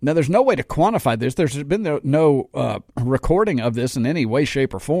 Now, there's no way to quantify this. There's been no recording of this in any way,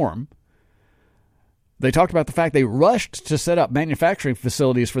 shape, or form. They talked about the fact they rushed to set up manufacturing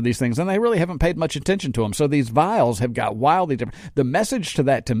facilities for these things, and they really haven't paid much attention to them. So these vials have got wildly different. The message to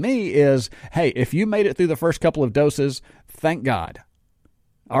that, to me, is, hey, if you made it through the first couple of doses, thank God.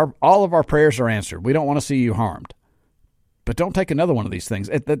 All of our prayers are answered. We don't want to see you harmed. But don't take another one of these things.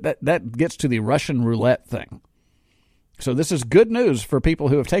 That gets to the Russian roulette thing. So this is good news for people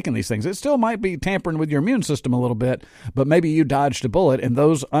who have taken these things. It still might be tampering with your immune system a little bit, but maybe you dodged a bullet, and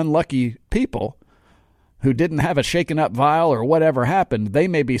those unlucky people who didn't have a shaken up vial or whatever happened, they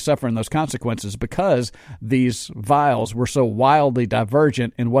may be suffering those consequences because these vials were so wildly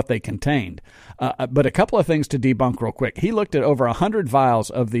divergent in what they contained. But a couple of things to debunk real quick. He looked at over 100 vials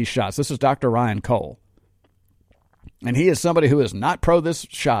of these shots. This is Dr. Ryan Cole. And he is somebody who is not pro this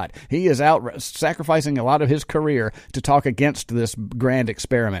shot. He is out sacrificing a lot of his career to talk against this grand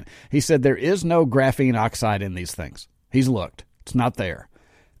experiment. He said there is no graphene oxide in these things. He's looked. It's not there.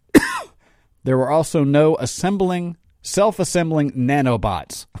 There were also no self-assembling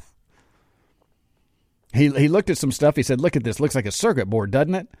nanobots. He looked at some stuff. He said, look at this. Looks like a circuit board,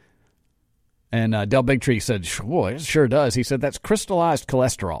 doesn't it? And Del Bigtree said, boy, it sure does. He said, that's crystallized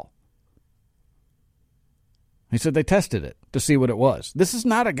cholesterol. He said they tested it to see what it was. This is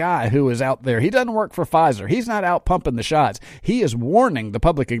not a guy who is out there. He doesn't work for Pfizer. He's not out pumping the shots. He is warning the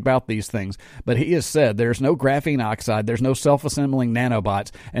public about these things, but he has said there's no graphene oxide, there's no self-assembling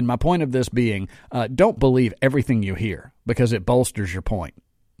nanobots, and my point of this being, don't believe everything you hear because it bolsters your point.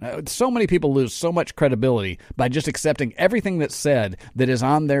 So many people lose so much credibility by just accepting everything that's said that is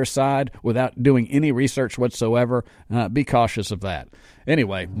on their side without doing any research whatsoever. Be cautious of that.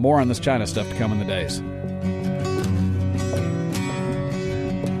 Anyway, more on this China stuff to come in the days.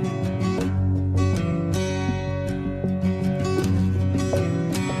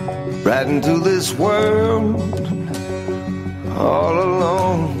 Right into this world all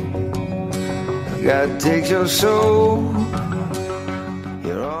alone. God takes your soul.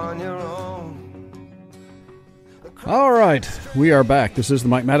 You're on your own. All right, we are back. This is the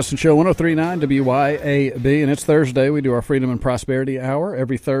Mike Madison Show, 103.9 WYAB, and it's Thursday. We do our Freedom and Prosperity Hour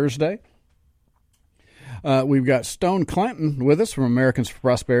every Thursday. We've got Stone Clanton with us from Americans for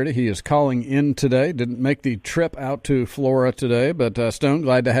Prosperity. He is calling in today. Didn't make the trip out to Florida today, but Stone,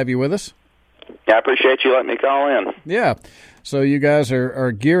 glad to have you with us. Yeah, I appreciate you letting me call in. Yeah. So you guys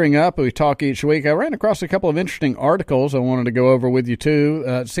are gearing up. We talk each week. I ran across a couple of interesting articles I wanted to go over with you, too.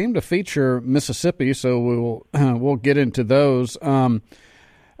 It seemed to feature Mississippi, so we'll get into those.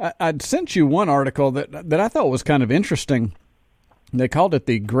 I'd sent you one article that I thought was kind of interesting. They called it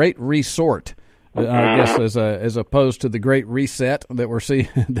the Great Resort. I guess as opposed to the Great Reset that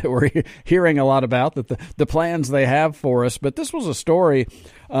we're hearing a lot about, that the plans they have for us. But this was a story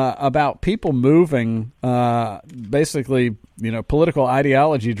about people moving, basically, political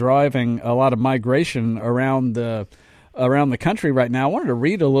ideology driving a lot of migration around the country right now. I wanted to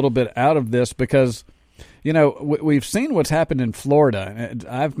read a little bit out of this because, we've seen what's happened in Florida.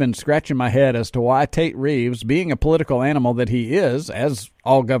 I've been scratching my head as to why Tate Reeves, being a political animal that he is, as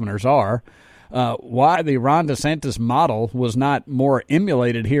all governors are, why the Ron DeSantis model was not more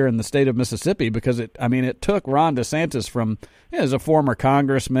emulated here in the state of Mississippi, because it took Ron DeSantis from, as a former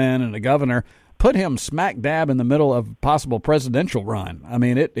congressman and a governor, put him smack dab in the middle of a possible presidential run. I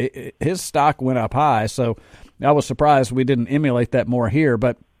mean, his stock went up high, so I was surprised we didn't emulate that more here.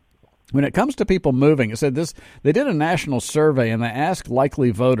 But when it comes to people moving, it said this, they did a national survey and they asked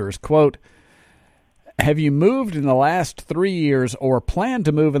likely voters, quote, have you moved in the last 3 years or plan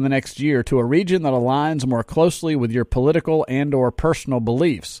to move in the next year to a region that aligns more closely with your political and or personal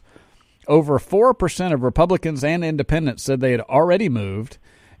beliefs? Over 4% of Republicans and independents said they had already moved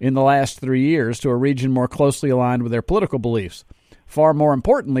in the last 3 years to a region more closely aligned with their political beliefs. Far more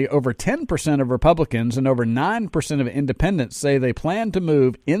importantly, over 10% of Republicans and over 9% of independents say they plan to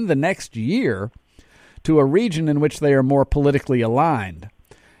move in the next year to a region in which they are more politically aligned.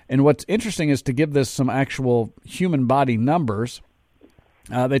 And what's interesting is to give this some actual human body numbers.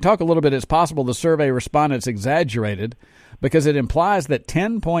 They talk a little bit, it's possible the survey respondents exaggerated because it implies that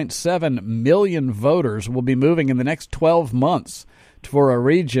 10.7 million voters will be moving in the next 12 months for a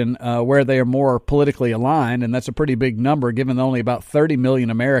region where they are more politically aligned, and that's a pretty big number given that only about 30 million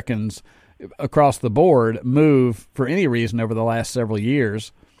Americans across the board move for any reason over the last several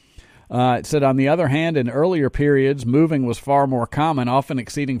years. It said, on the other hand, in earlier periods, moving was far more common, often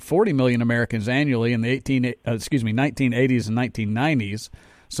exceeding 40 million Americans annually in the 1980s and 1990s.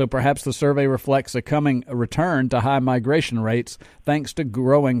 So perhaps the survey reflects a coming return to high migration rates thanks to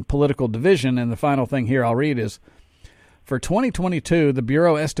growing political division. And the final thing here I'll read is, for 2022, the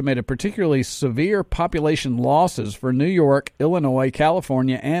Bureau estimated particularly severe population losses for New York, Illinois,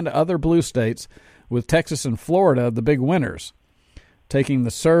 California, and other blue states, with Texas and Florida the big winners. Taking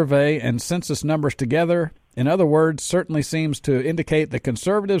the survey and census numbers together, in other words, certainly seems to indicate that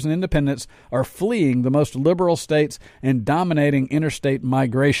conservatives and independents are fleeing the most liberal states and dominating interstate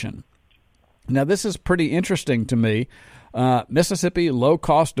migration. Now, this is pretty interesting to me. Mississippi, low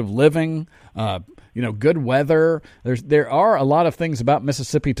cost of living, good weather. There are a lot of things about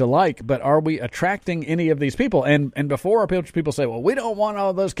Mississippi to like, but are we attracting any of these people? And before people say, well, we don't want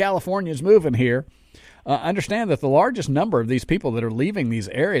all those Californians moving here, understand that the largest number of these people that are leaving these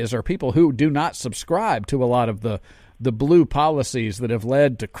areas are people who do not subscribe to a lot of the blue policies that have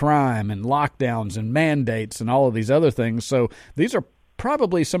led to crime and lockdowns and mandates and all of these other things. So these are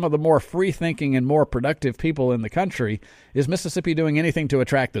probably some of the more free-thinking and more productive people in the country. Is Mississippi doing anything to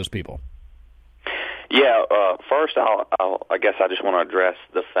attract those people? Yeah, first, I guess I just want to address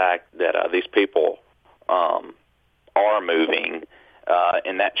the fact that these people are moving,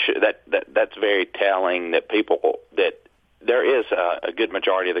 and that's very telling. That there is a good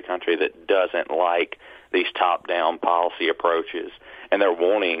majority of the country that doesn't like these top-down policy approaches, and they're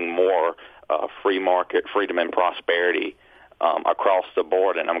wanting more free market, freedom, and prosperity across the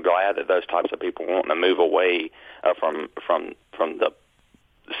board. And I'm glad that those types of people want to move away from the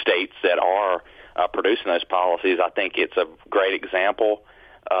states that are producing those policies. I think it's a great example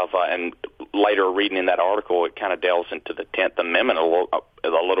of, and later reading in that article, it kind of delves into the 10th Amendment a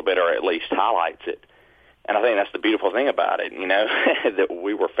little bit, or at least highlights it. And I think that's the beautiful thing about it, that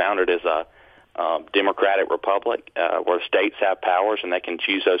we were founded as a democratic republic where states have powers and they can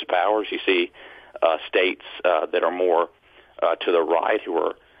choose those powers. You see states that are more to the right who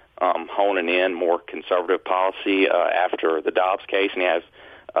are honing in more conservative policy after the Dobbs case, and you have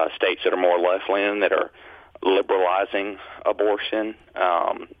states that are more left-leaning that are liberalizing abortion.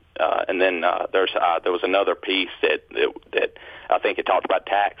 And then there was another piece that I think it talked about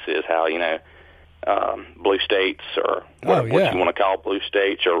taxes, how blue states, or what you want to call blue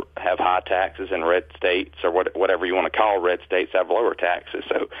states, or have high taxes, and red states, or whatever you want to call red states, have lower taxes.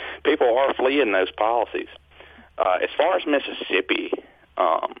 So people are fleeing those policies. As far as Mississippi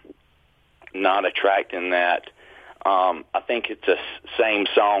not attracting that, I think it's a same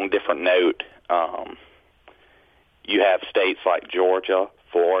song, different note. You have states like Georgia,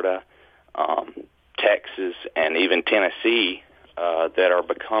 Florida, Texas, and even Tennessee that are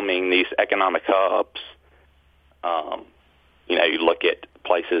becoming these economic hubs. You look at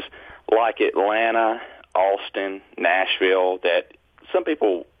places like Atlanta, Austin, Nashville, that some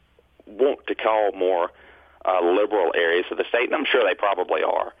people want to call more liberal areas of the state, and I'm sure they probably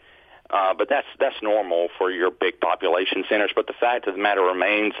are. But that's normal for your big population centers. But the fact of the matter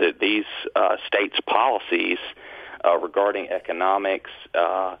remains that these states' policies regarding economics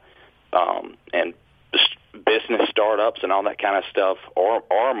and business startups and all that kind of stuff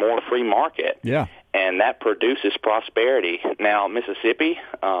are more free market. Yeah. And that produces prosperity. Now, Mississippi,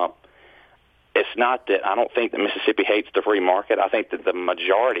 it's not that I don't think that Mississippi hates the free market. I think that the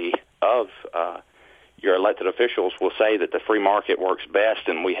majority of your elected officials will say that the free market works best,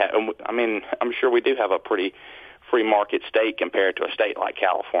 and I'm sure we do have a pretty free market state compared to a state like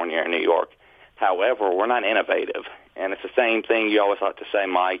California or New York. However, we're not innovative, and it's the same thing you always like to say,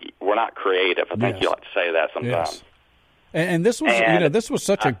 Mike. We're not creative. I think you like to say that sometimes. Yes. And this was, this was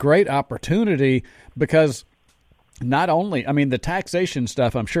such a great opportunity because not only, the taxation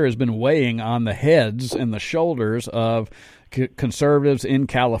stuff, I'm sure, has been weighing on the heads and the shoulders of conservatives in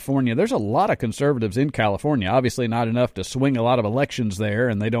California. There's a lot of conservatives in California, obviously not enough to swing a lot of elections there,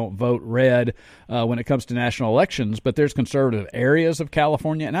 and they don't vote red when it comes to national elections, but there's conservative areas of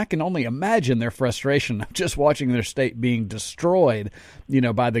California, and I can only imagine their frustration just watching their state being destroyed,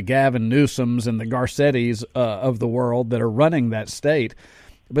 by the Gavin Newsoms and the Garcettis of the world that are running that state.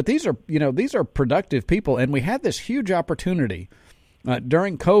 But these are productive people, and we had this huge opportunity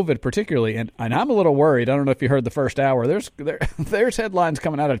during COVID particularly, and I'm a little worried. I don't know if you heard the first hour. There's headlines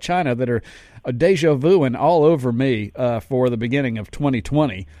coming out of China that are deja vuing all over me for the beginning of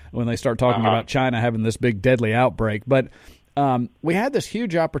 2020 when they start talking about China having this big deadly outbreak. But we had this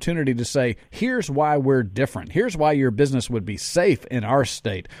huge opportunity to say, here's why we're different. Here's why your business would be safe in our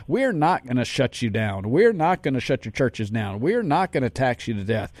state. We're not going to shut you down. We're not going to shut your churches down. We're not going to tax you to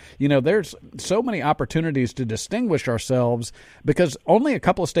death. There's so many opportunities to distinguish ourselves because only a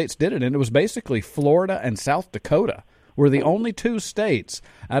couple of states did it, and it was basically Florida and South Dakota were the only two states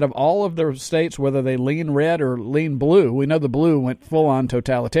out of all of the states, whether they lean red or lean blue. We know the blue went full-on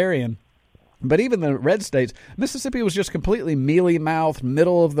totalitarian. But even the red states, Mississippi was just completely mealy-mouthed,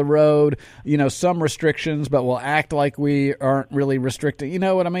 middle of the road, some restrictions, but we'll act like we aren't really restricting. You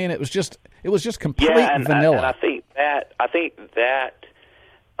know what I mean? It was just complete vanilla. And I think that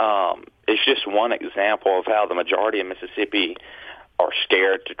is just one example of how the majority of Mississippi are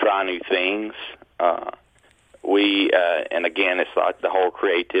scared to try new things. And again, it's like the whole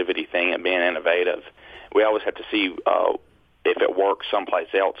creativity thing and being innovative. We always have to see if it works someplace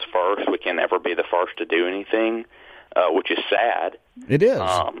else first. We can never be the first to do anything, which is sad. It is.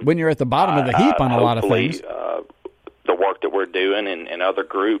 When you're at the bottom of the heap on a lot of things. The work that we're doing in other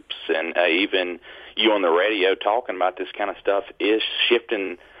groups and even you on the radio talking about this kind of stuff is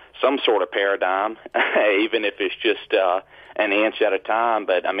shifting some sort of paradigm, even if it's just an inch at a time.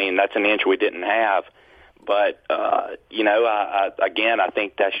 But I mean, that's an inch we didn't have. But I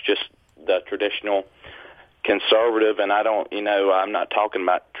think that's just the traditional conservative, and I'm not talking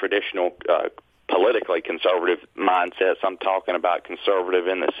about traditional politically conservative mindsets. I'm talking about conservative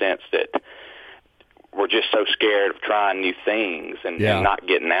in the sense that we're just so scared of trying new things and not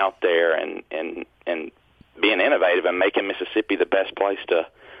getting out there and being innovative and making Mississippi the best place to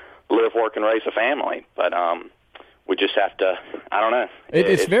live, work, and raise a family. But we just have to, I don't know.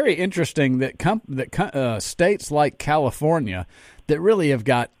 It's very interesting that states like California that really have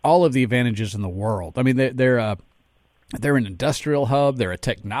got all of the advantages in the world. I mean, they're an industrial hub. They're a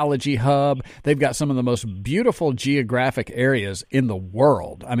technology hub. They've got some of the most beautiful geographic areas in the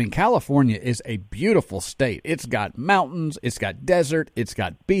world. I mean, California is a beautiful state. It's got mountains. It's got desert. It's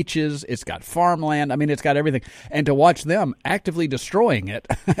got beaches. It's got farmland. I mean, it's got everything. And to watch them actively destroying it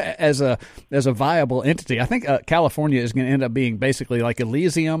as a viable entity, I think California is going to end up being basically like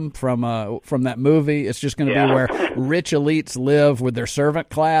Elysium from that movie. It's just going to be where rich elites live with their servant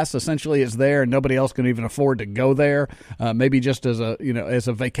class. Essentially, it's there, and nobody else can even afford to go there. Maybe just as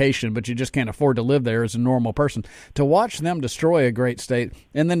a vacation, but you just can't afford to live there as a normal person. To watch them destroy a great state,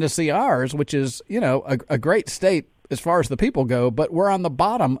 and then to see ours, which is a great state as far as the people go, but we're on the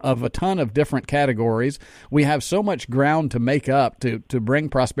bottom of a ton of different categories. We have so much ground to make up to bring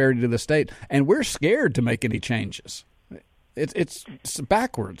prosperity to the state, and we're scared to make any changes. It's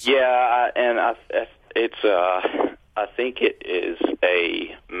backwards. Yeah, and I think it is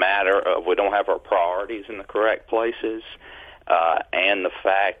a matter of we don't have our priorities in the correct places, and the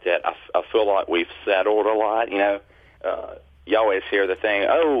fact that I feel like we've settled a lot. You always hear the thing,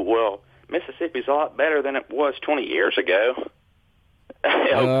 oh, well, Mississippi's a lot better than it was 20 years ago.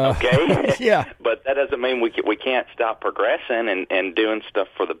 Okay. Yeah. But that doesn't mean we can't stop progressing and doing stuff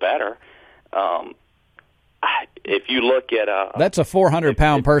for the better. If you look at that's a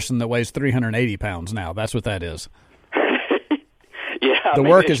 400-pound person that weighs 380 pounds now. That's what that is. Yeah, the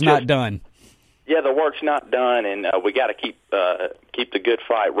work is not done. Yeah, the work's not done, and we got to keep the good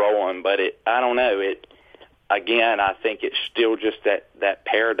fight rolling. But I don't know. Again, I think it's still just that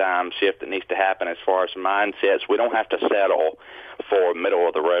paradigm shift that needs to happen as far as mindsets. We don't have to settle for middle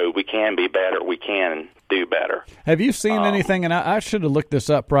of the road. We can be better. We can do better. Have you seen anything, and I should have looked this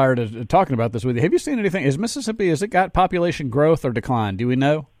up prior to talking about this with you. Have you seen anything? Is Mississippi, has it got population growth or decline? Do we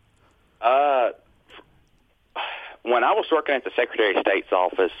know? When I was working at the Secretary of State's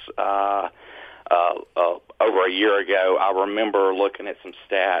office over a year ago, I remember looking at some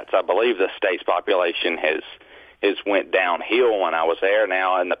stats. I believe the state's population has went downhill when I was there.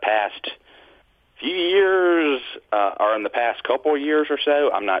 Now, in the past few years, or in the past couple of years or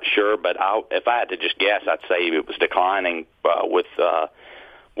so, I'm not sure, but if I had to just guess, I'd say it was declining with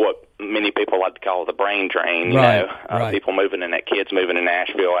what many people like to call the brain drain. Right. People moving in, kids moving to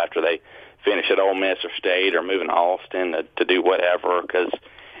Nashville after they finish at Ole Miss or State, or moving to Austin to do whatever, because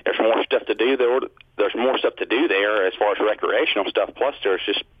there's more stuff to do there. There's more stuff to do there as far as recreational stuff. Plus, there's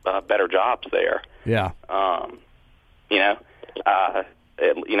just better jobs there. Yeah.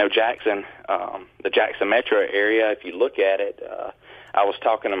 Jackson, the Jackson metro area. If you look at it, I was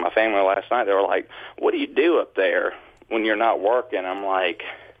talking to my family last night. They were like, "What do you do up there when you're not working?" I'm like,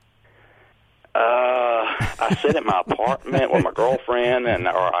 I sit at my apartment with my girlfriend,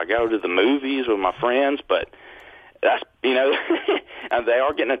 or I go to the movies with my friends. But that's and they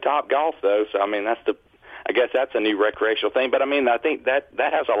are getting a Top Golf though. So I mean, I guess that's a new recreational thing. But I mean, I think that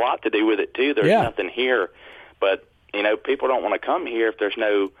has a lot to do with it too. There's nothing here, but people don't want to come here if there's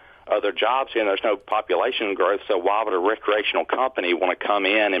no other jobs here and there's no population growth. So why would a recreational company want to come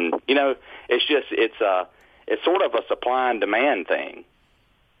in? And it's sort of a supply and demand thing.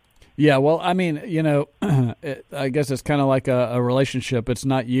 Yeah, well, I mean, I guess it's kind of like a relationship. It's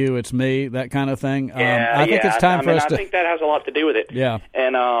not you, it's me, that kind of thing. I think it's time for us to... I think that has a lot to do with it. Yeah.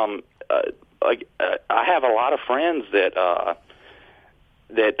 And I have a lot of friends that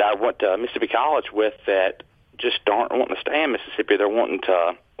I went to Mississippi College with that just aren't wanting to stay in Mississippi. They're wanting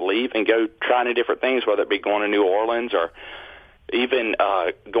to leave and go try new different things, whether it be going to New Orleans or even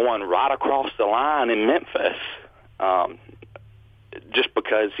going right across the line in Memphis. Just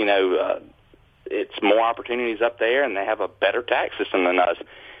because, it's more opportunities up there and they have a better tax system than us.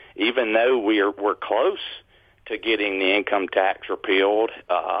 Even though we're close to getting the income tax repealed,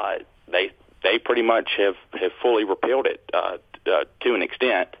 they pretty much have fully repealed it to an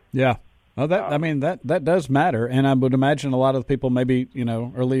extent. Yeah. Well, that does matter, and I would imagine a lot of the people maybe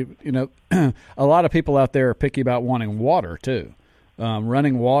a lot of people out there are picky about wanting water too.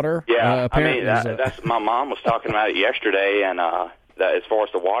 Running water. Yeah, that's my mom was talking about it yesterday, and as far as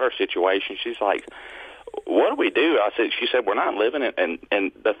the water situation, she's like, what do we do? She said, we're not living in,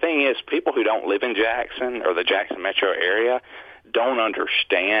 and the thing is, people who don't live in Jackson or the Jackson metro area don't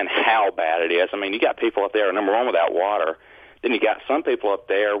understand how bad it is. I mean, you got people up there, number one, without water. Then you got some people up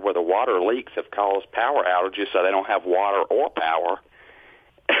there where the water leaks have caused power outages, so they don't have water or power.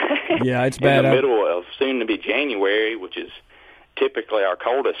 Yeah, it's bad. In the middle of soon to be January, which is typically our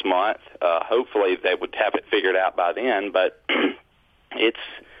coldest month. Hopefully they would have it figured out by then, but it's,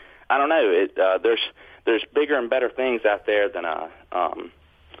 I don't know. There's bigger and better things out there than a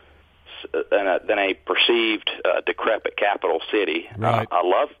perceived decrepit capital city. Right. I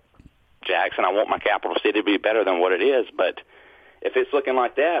love Jackson. I want my capital city to be better than what it is, but if it's looking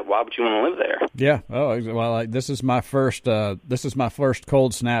like that, why would you want to live there? Yeah. Oh, well, this is my first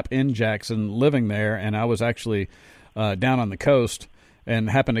cold snap in Jackson, living there, and I was actually down on the coast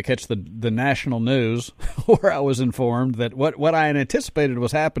and happened to catch the national news where I was informed that what I had anticipated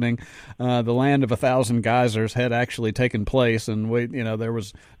was happening, the land of 1,000 geysers had actually taken place, and there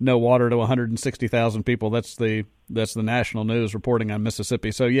was no water to 160,000 people. That's the national news reporting on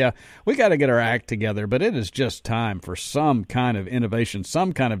Mississippi. So yeah, we got to get our act together, but it is just time for some kind of innovation,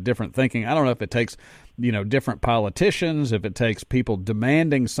 some kind of different thinking. I don't know if it takes different politicians, if it takes people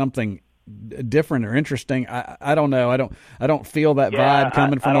demanding something different or interesting. I don't know. I don't feel that vibe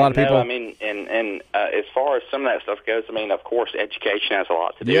coming from a lot of people. I mean, and as far as some of that stuff goes, I mean, of course, education has a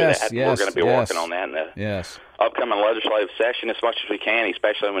lot to do with that. We're going to be working on that in the upcoming legislative session as much as we can,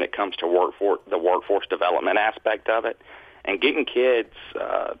 especially when it comes to the workforce development aspect of it, and getting kids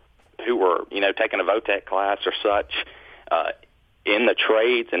who were taking a VOTEC class or such in the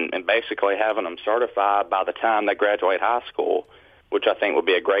trades and basically having them certified by the time they graduate high school, which I think would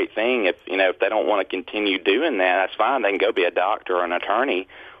be a great thing. If they don't want to continue doing that, that's fine. They can go be a doctor or an attorney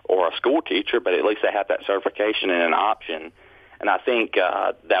or a school teacher, but at least they have that certification and an option. And I think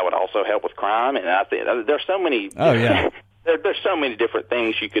that would also help with crime. And I think there's so many. Oh yeah. There's so many different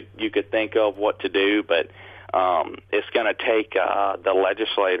things you could think of what to do, but it's going to take the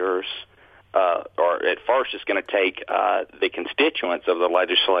legislators, or at first it's going to take the constituents of the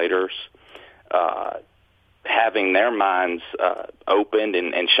legislators having their minds opened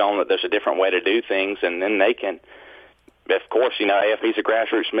and shown that there's a different way to do things, and then they can, of course, AFP is a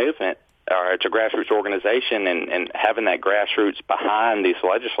grassroots movement, or it's a grassroots organization, and having that grassroots behind these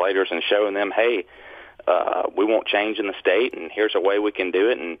legislators and showing them, hey, we want change in the state, and here's a way we can do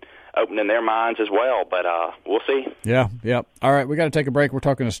it, and opening their minds as well. But we'll see. Yeah. All right, we got to take a break. We're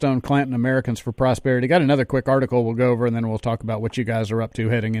talking to Stone Clanton, Americans for Prosperity. Got another quick article we'll go over, and then we'll talk about what you guys are up to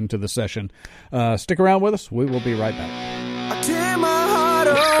heading into the session. Stick around with us. We will be right back. I tear my heart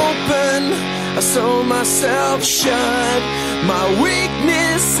open, I sew myself shut. My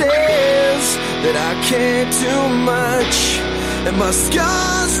weakness is that I care too much, and my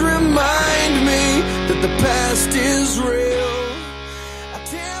scars remind me that the past is real.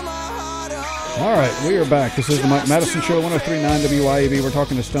 All right, we are back. This is the Mike Madison Show, 103.9 WYAB. We're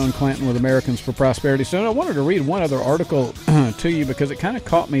talking to Stone Clanton with Americans for Prosperity. Stone, I wanted to read one other article to you because it kind of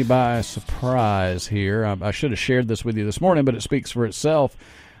caught me by surprise here. I should have shared this with you this morning, but it speaks for itself.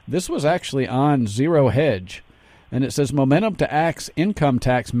 This was actually on Zero Hedge, and it says momentum to axe income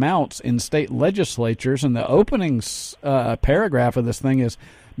tax mounts in state legislatures. And the opening paragraph of this thing is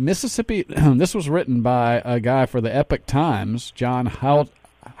Mississippi. This was written by a guy for the Epoch Times, John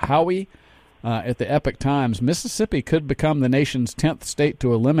Howie. At the Epoch Times, Mississippi could become the nation's 10th state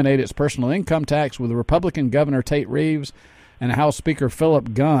to eliminate its personal income tax, with Republican Governor Tate Reeves and House Speaker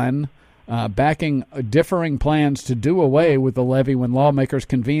Philip Gunn backing differing plans to do away with the levy when lawmakers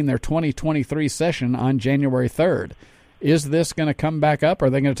convene their 2023 session on January 3rd. Is this going to come back up?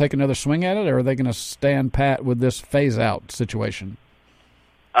 Are they going to take another swing at it, or are they going to stand pat with this phase-out situation?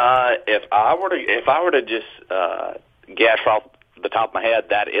 If I were to just guess off the top of my head,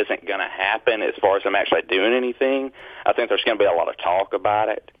 that isn't going to happen as far as them actually doing anything. I think there's going to be a lot of talk about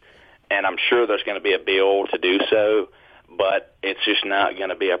it, and I'm sure there's going to be a bill to do so, but it's just not going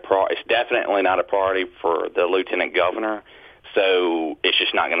to be it's definitely not a priority for the lieutenant governor, so it's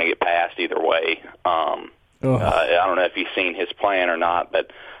just not going to get passed either way. I don't know if you've seen his plan or not,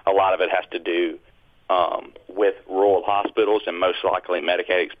 but a lot of it has to do with rural hospitals and most likely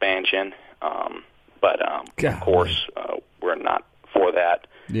Medicaid expansion. But of course, we're not for that.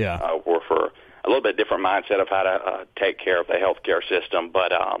 Yeah, we're for a little bit different mindset of how to take care of the healthcare system.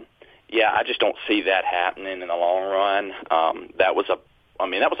 But I just don't see that happening in the long run. That was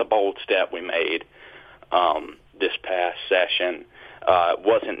a bold step we made this past session. It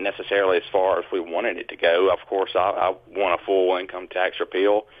wasn't necessarily as far as we wanted it to go. Of course, I want a full income tax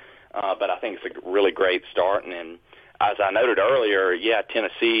repeal, but I think it's a really great start, and as I noted earlier, yeah,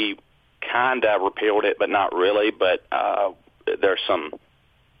 Tennessee kind of repealed it, but not really. But there's some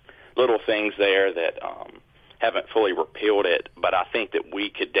little things there that haven't fully repealed it. But I think that we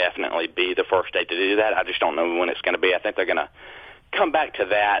could definitely be the first state to do that. I just don't know when it's going to be. I think they're going to come back to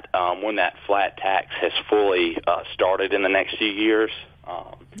that when that flat tax has fully started in the next few years.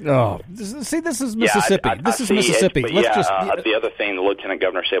 See, this is Mississippi. This is Mississippi. The other thing the lieutenant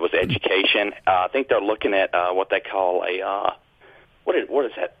governor said was education. I think they're looking at what they call a what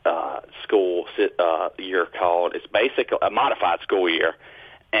is that school year called? It's basically a modified school year,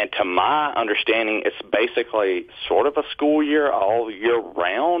 and to my understanding, it's basically sort of a school year all year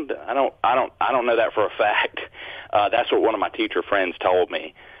round. I don't know that for a fact. That's what one of my teacher friends told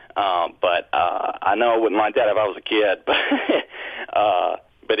me. But I know I wouldn't like that if I was a kid.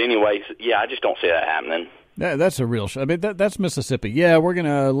 But anyways, yeah, I just don't see that happening. That's a real I mean, that's Mississippi. Yeah, we're going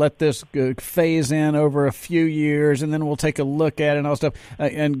to let this phase in over a few years, and then we'll take a look at it and all stuff.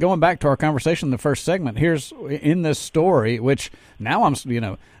 And going back to our conversation in the first segment, here's in this story, which now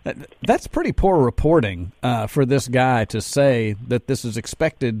that's pretty poor reporting for this guy to say that this is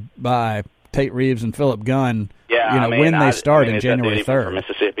expected by Tate Reeves and Philip Gunn. Yeah, when they start in January 3rd. From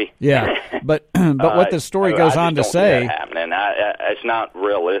Mississippi. Yeah, but what the story goes on to say, it's not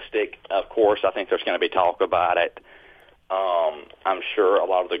realistic. Of course, I think there's going to be talk about it. I'm sure a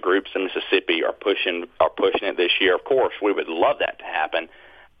lot of the groups in Mississippi are pushing it this year. Of course, we would love that to happen.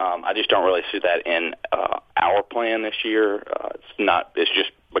 I just don't really see that in our plan this year. It's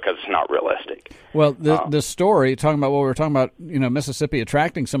just because it's not realistic. Well, the story, talking about what we were talking about, Mississippi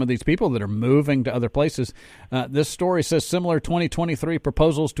attracting some of these people that are moving to other places, this story says similar 2023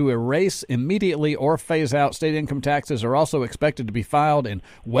 proposals to erase immediately or phase out state income taxes are also expected to be filed in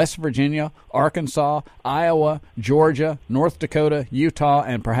West Virginia, Arkansas, Iowa, Georgia, North Dakota, Utah,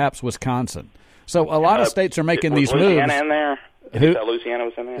 and perhaps Wisconsin. So a lot of states are making these moves. Louisiana in there? Louisiana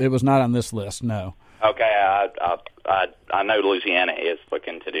was in there? It was not on this list, no. Okay, I know Louisiana is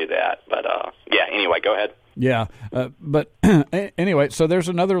looking to do that, but yeah. Anyway, go ahead. Yeah, but anyway, so there's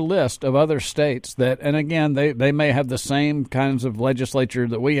another list of other states that, and again, they may have the same kinds of legislature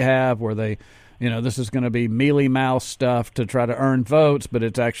that we have, where they, this is going to be mealy mouse stuff to try to earn votes, but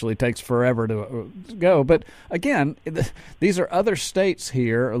it actually takes forever to go. But again, these are other states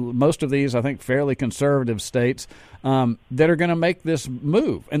here. Most of these, I think, fairly conservative states. That are going to make this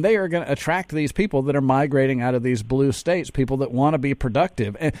move, and they are going to attract these people that are migrating out of these blue states, people that want to be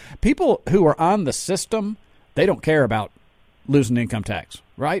productive, and people who are on the system. They don't care about losing income tax,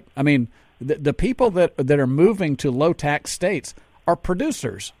 right? I mean, the people that are moving to low tax states are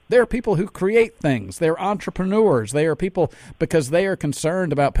producers. They're people who create things. They're entrepreneurs. They are people because they are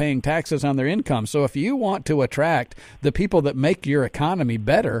concerned about paying taxes on their income. So if you want to attract the people that make your economy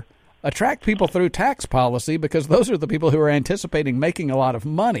better, attract people through tax policy, because those are the people who are anticipating making a lot of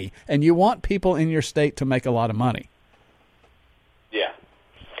money, and you want people in your state to make a lot of money. Yeah.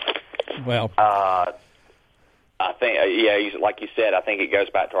 Well, I think, like you said, I think it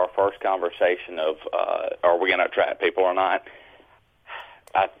goes back to our first conversation of are we going to attract people or not?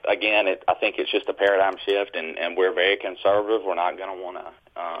 I think it's just a paradigm shift, and we're very conservative. We're not going to want to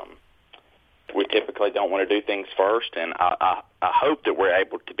we typically don't want to do things first, and I hope that we're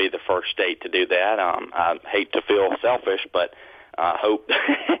able to be the first state to do that. I hate to feel selfish, but I hope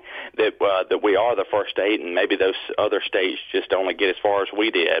that we are the first state, and maybe those other states just only get as far as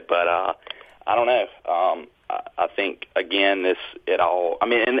we did. But I don't know. I think again, and this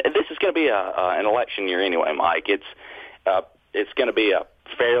is going to be an election year anyway, Mike. It's going to be a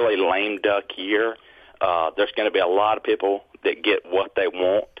fairly lame duck year. There's going to be a lot of people that get what they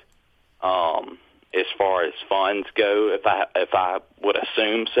want. As far as funds go, if I would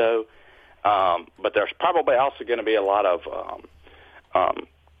assume so, but there's probably also going to be a lot of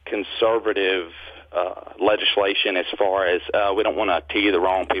conservative legislation as far as we don't want to tee the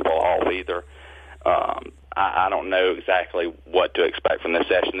wrong people off either. I don't know exactly what to expect from this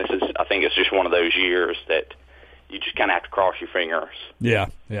session. I think it's just one of those years that you just kind of have to cross your fingers. Yeah.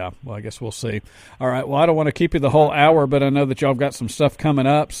 Well, I guess we'll see. All right. Well, I don't want to keep you the whole hour, but I know that y'all got some stuff coming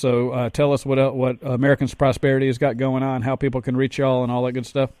up. So tell us what Americans Prosperity has got going on, how people can reach y'all, and all that good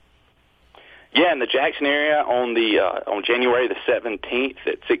stuff. Yeah, in the Jackson area on January the 17th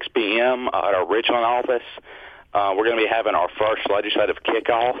at 6 p.m. At our Richland office, we're going to be having our first legislative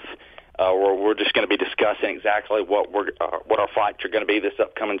kickoff. Where we're just going to be discussing exactly what our fights are going to be this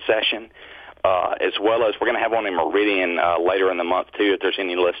upcoming session. As well as we're going to have one in Meridian later in the month, too, if there's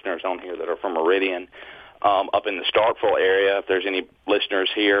any listeners on here that are from Meridian. Up in the Starkville area, if there's any listeners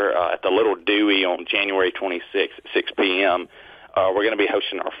here at the Little Dewey on January 26th at 6 p.m., we're going to be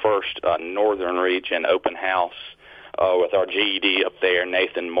hosting our first Northern Region open house with our GED up there,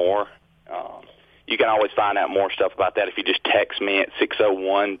 Nathan Moore. You can always find out more stuff about that if you just text me at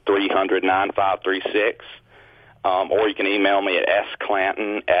 601-300-9536, or you can email me at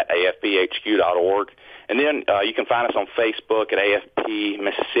sclanton@afphq.org. And then you can find us on Facebook at AFP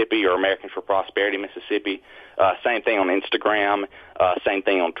Mississippi or Americans for Prosperity Mississippi. Same thing on Instagram, same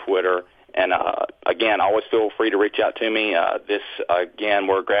thing on Twitter. And, again, always feel free to reach out to me. Again,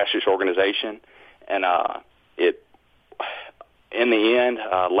 we're a grassroots organization, and in the end,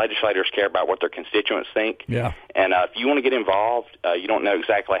 legislators care about what their constituents think. Yeah. And if you want to get involved, you don't know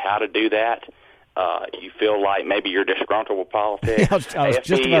exactly how to do that. You feel like maybe you're disgruntled with politics. Yeah, I was just about to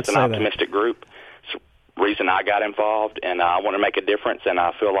say AFP is an optimistic group. It's the reason I got involved, and I want to make a difference, and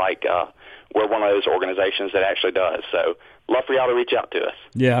I feel like we're one of those organizations that actually does. So love for y'all to reach out to us.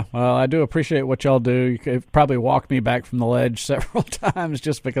 Yeah, well, I do appreciate what y'all do. You probably walked me back from the ledge several times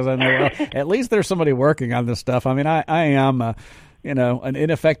just because I know, well, at least there's somebody working on this stuff. I mean, I am an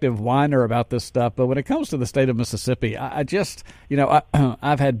ineffective whiner about this stuff, but when it comes to the state of Mississippi, I just,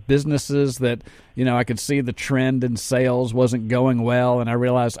 I've had businesses that, I could see the trend in sales wasn't going well, and I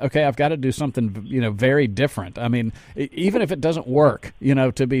realized, okay, I've got to do something, very different. I mean, even if it doesn't work,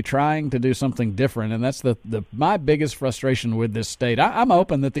 to be trying to do something different, and that's my biggest frustration with this state. I'm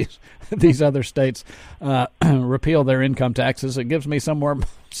hoping that these other states repeal their income taxes. It gives me some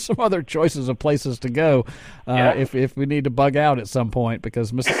other choices of places to go if we need to bug out at some point,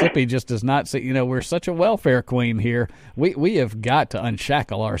 because Mississippi just does not see, we're such a welfare queen here. We have got to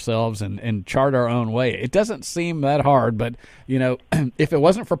unshackle ourselves and chart our own way. It doesn't seem that hard, but, if it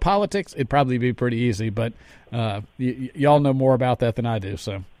wasn't for politics, it'd probably be pretty easy. But y'all know more about that than I do.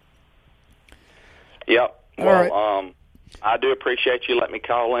 So. Yep. All right. I do appreciate you letting me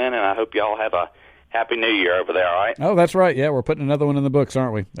call in, and I hope y'all have a Happy New Year over there, all right? Oh, that's right. Yeah, we're putting another one in the books,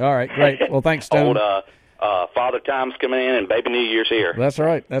 aren't we? All right, great. Well, thanks, Stone. Father Time's coming in, and Baby New Year's here. That's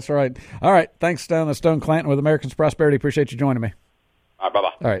right. All right, thanks, Stone. That's Stone Clanton with Americans Prosperity. Appreciate you joining me. All right,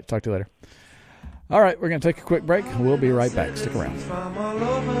 bye-bye. All right, talk to you later. All right, we're going to take a quick break. We'll be right back. Stick around. From all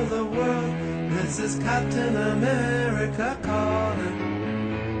over the world, this is Captain America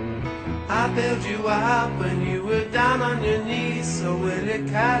calling. I bailed you out when you were down on your knees, so will you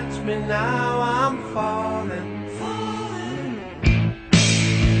catch me now? I'm falling.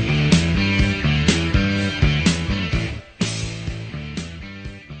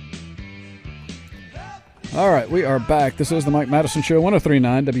 All right, we are back. This is the Mike Madison Show,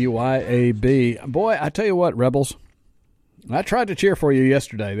 103.9 WYAB. Boy, I tell you what, Rebels, I tried to cheer for you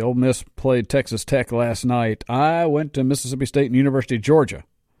yesterday. The Ole Miss played Texas Tech last night. I went to Mississippi State and University of Georgia.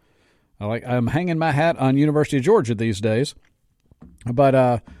 I'm hanging my hat on University of Georgia these days. But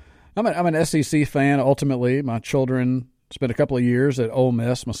I'm an SEC fan, ultimately. My children spent a couple of years at Ole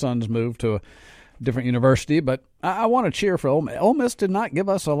Miss. My son's moved to a different university. But I want to cheer for Ole Miss. Ole Miss did not give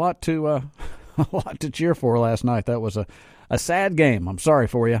us a lot to cheer for last night. That was a sad game. I'm sorry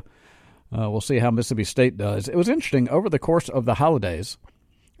for you. We'll see how Mississippi State does. It was interesting. Over the course of the holidays,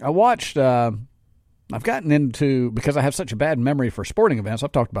 I watched I've gotten into, because I have such a bad memory for sporting events,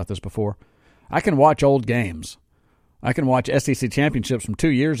 I've talked about this before, I can watch old games. I can watch SEC championships from 2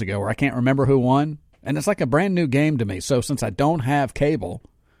 years ago where I can't remember who won, and it's like a brand new game to me. So since I don't have cable,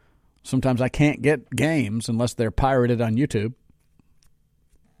 sometimes I can't get games unless they're pirated on YouTube.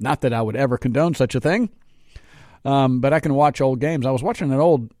 Not that I would ever condone such a thing, but I can watch old games. I was watching an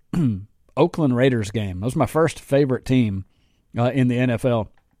old Oakland Raiders game. That was my first favorite team in the NFL.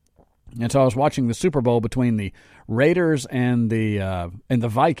 And so I was watching the Super Bowl between the Raiders and the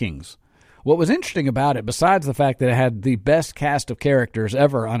Vikings. What was interesting about it, besides the fact that it had the best cast of characters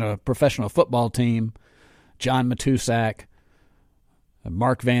ever on a professional football team, John Matusak,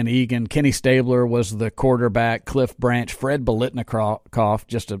 Mark Van Egan, Kenny Stabler was the quarterback, Cliff Branch, Fred Biletnikoff,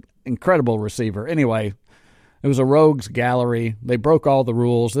 just an incredible receiver. Anyway, it was a rogues gallery. They broke all the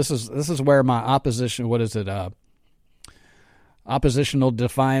rules. This is where my oppositional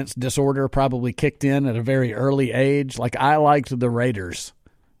defiance disorder probably kicked in at a very early age. Like, I liked the Raiders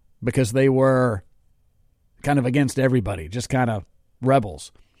because they were kind of against everybody, just kind of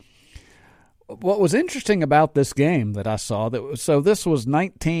rebels. What was interesting about this game that I saw, so this was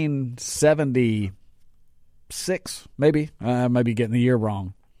 1976, maybe getting the year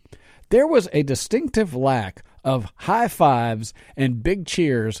wrong. There was a distinctive lack of high fives and big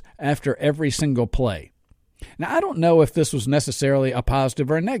cheers after every single play. Now, I don't know if this was necessarily a positive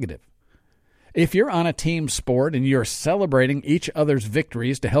or a negative. If you're on a team sport and you're celebrating each other's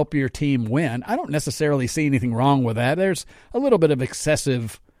victories to help your team win, I don't necessarily see anything wrong with that. There's a little bit of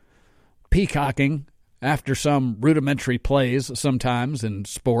excessive peacocking after some rudimentary plays sometimes in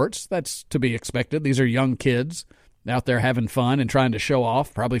sports. That's to be expected. These are young kids out there having fun and trying to show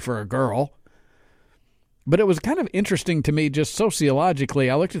off, probably for a girl. But it was kind of interesting to me just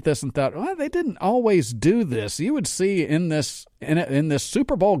sociologically. I looked at this and thought, well, they didn't always do this. You would see in this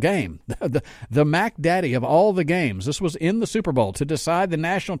Super Bowl game, the Mac Daddy of all the games, this was in the Super Bowl to decide the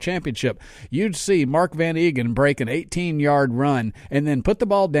national championship. You'd see Mark Van Egan break an 18-yard run and then put the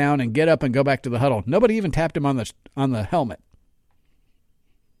ball down and get up and go back to the huddle. Nobody even tapped him on the helmet.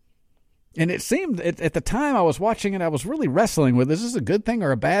 And it seemed at the time I was watching it, I was really wrestling with, is this a good thing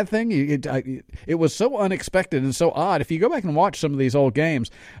or a bad thing? It was so unexpected and so odd. If you go back and watch some of these old games,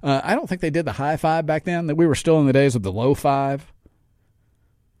 I don't think they did the high five back then. That we were still in the days of the low five.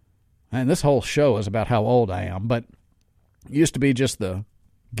 And this whole show is about how old I am, but it used to be just the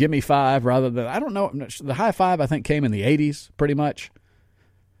gimme five rather than, I don't know, the high five I think came in the 80s pretty much.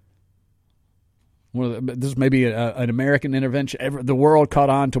 This may be an American intervention. The world caught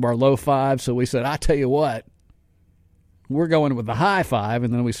on to our low five, so we said, I tell you what, we're going with the high five,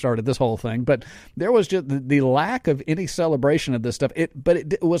 and then we started this whole thing. But there was just the lack of any celebration of this stuff. But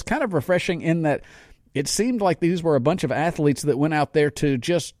it was kind of refreshing in that it seemed like these were a bunch of athletes that went out there to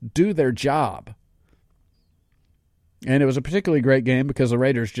just do their job. And it was a particularly great game because the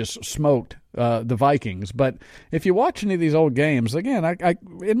Raiders just smoked the Vikings. But if you watch any of these old games, again, I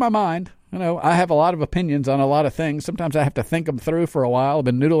in my mind, I have a lot of opinions on a lot of things. Sometimes I have to think them through for a while. I've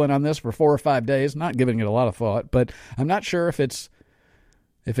been noodling on this for 4 or 5 days, not giving it a lot of thought. But I'm not sure if it's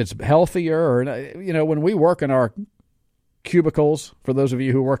healthier or, when we work in our cubicles, for those of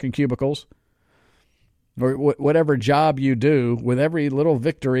you who work in cubicles, or whatever job you do, with every little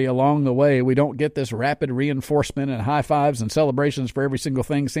victory along the way, we don't get this rapid reinforcement and high fives and celebrations for every single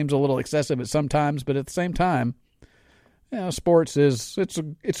thing. Seems a little excessive at some times, but at the same time, sports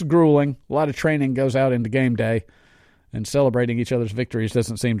it's grueling. A lot of training goes out into game day, and celebrating each other's victories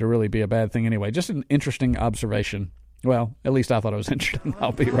doesn't seem to really be a bad thing anyway. Just an interesting observation. Well, at least I thought it was interesting.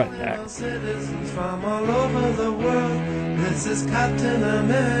 I'll be right back. Citizens from all over the world, this is Captain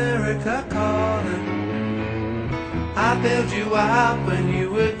America calling. I bailed you out when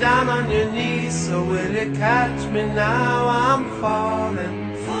you were down on your knees, so will you catch me now? I'm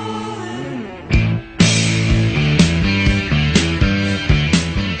falling.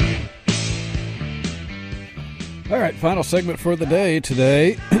 All right, final segment for the day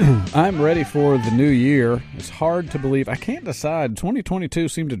today. I'm ready for the new year. It's hard to believe. I can't decide. 2022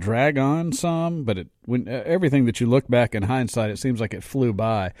 seemed to drag on some, but when everything that you look back in hindsight, it seems like it flew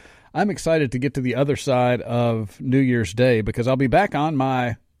by. I'm excited to get to the other side of New Year's Day because I'll be back on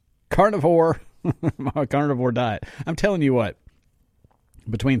my carnivore diet. I'm telling you what,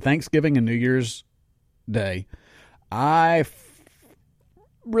 between Thanksgiving and New Year's Day, I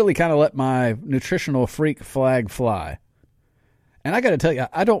really kind of let my nutritional freak flag fly. And I got to tell you,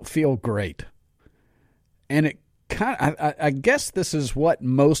 I don't feel great. And it I guess this is what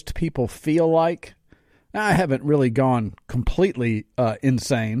most people feel like. Now, I haven't really gone completely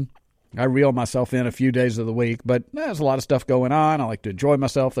insane. I reel myself in a few days of the week, but there's a lot of stuff going on. I like to enjoy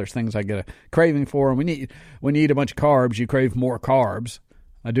myself. There's things I get a craving for. And when you eat a bunch of carbs, you crave more carbs.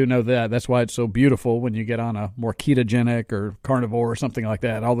 I do know that. That's why it's so beautiful when you get on a more ketogenic or carnivore or something like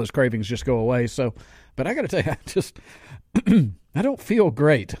that. All those cravings just go away. So, but I got to tell you, I don't feel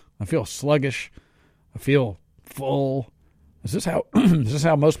great. I feel sluggish. I feel full. Is this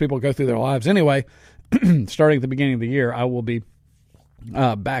how most people go through their lives? Anyway, starting at the beginning of the year, I will be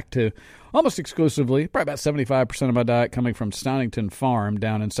back to almost exclusively, probably about 75% of my diet coming from Stonington Farm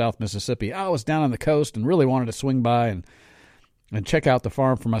down in South Mississippi. I was down on the coast and really wanted to swing by and check out the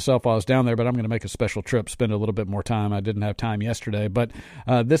farm for myself while I was down there, but I'm going to make a special trip, spend a little bit more time. I didn't have time yesterday, but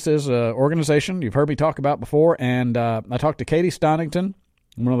this is an organization you've heard me talk about before, and I talked to Katie Stonington,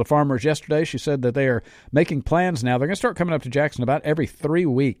 one of the farmers, yesterday. She said that they are making plans now. They're going to start coming up to Jackson about every 3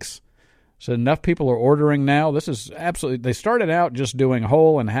 weeks. So enough people are ordering now. This is absolutely, they started out just doing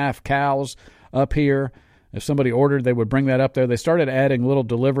whole and half cows up here. If somebody ordered, they would bring that up there. They started adding little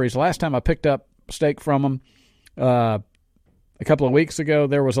deliveries. Last time I picked up steak from them, a couple of weeks ago,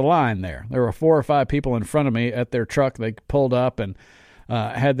 there was a line there. There were 4 or 5 people in front of me at their truck. They pulled up and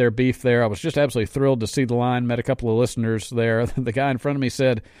had their beef there. I was just absolutely thrilled to see the line. Met a couple of listeners there. The guy in front of me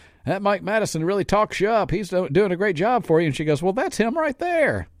said, "That Mike Madison really talks you up. He's doing a great job for you." And she goes, "Well, that's him right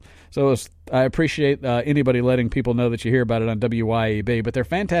there." So I appreciate anybody letting people know that you hear about it on WYAB. But they're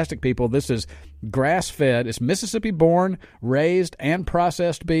fantastic people. This is grass-fed. It's Mississippi-born, raised, and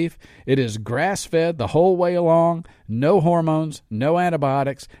processed beef. It is grass-fed the whole way along. No hormones, no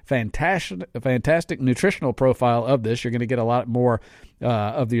antibiotics. Fantastic nutritional profile of this. You're going to get a lot more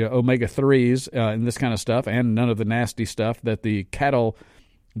of the omega-3s in this kind of stuff, and none of the nasty stuff that the cattle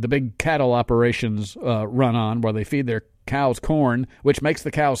the big cattle operations run on, where they feed their cows corn, which makes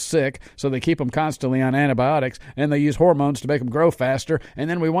the cows sick, so they keep them constantly on antibiotics, and they use hormones to make them grow faster, and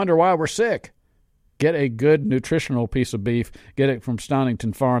then we wonder why we're sick. Get a good nutritional piece of beef. Get it from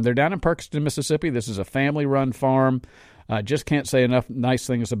Stonington Farm. They're down in Perkinston, Mississippi. This is a family-run farm. Just can't say enough nice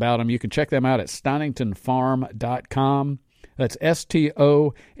things about them. You can check them out at stoningtonfarm.com. That's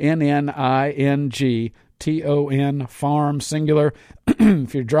STONNINGTON farm, singular.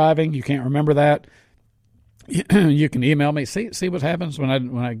 If you're driving, you can't remember that. You can email me. See what happens when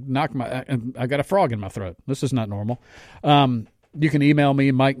I knock I got a frog in my throat. This is not normal. You can email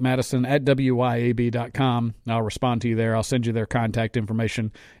me, Mike Madison at WYAB.com. I'll respond to you there. I'll send you their contact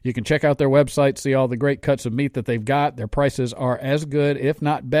information. You can check out their website, see all the great cuts of meat that they've got. Their prices are as good, if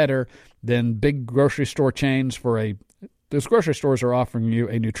not better, than big grocery store chains. Those grocery stores are offering you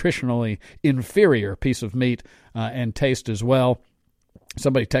a nutritionally inferior piece of meat and taste as well.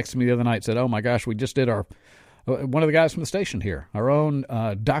 Somebody texted me the other night and said, oh, my gosh, we just did one of the guys from the station here, our own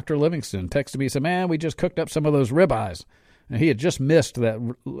Dr. Livingston, texted me and said, man, we just cooked up some of those ribeyes. And he had just missed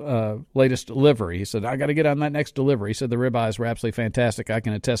that latest delivery. He said, I got to get on that next delivery. He said the ribeyes were absolutely fantastic. I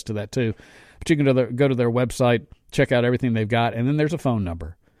can attest to that too. But you can go to their website, check out everything they've got, and then there's a phone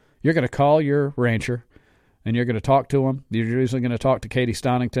number. You're going to call your rancher, and you're going to talk to him. You're usually going to talk to Katie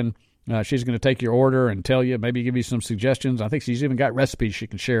Stonington. She's going to take your order and tell you, maybe give you some suggestions. I think she's even got recipes she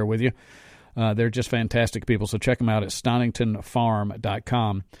can share with you. They're just fantastic people, so check them out at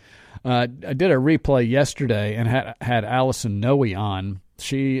stoningtonfarm.com. I did a replay yesterday and had Allison Noe on.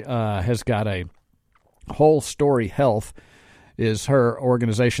 She has got a Whole Story Health is her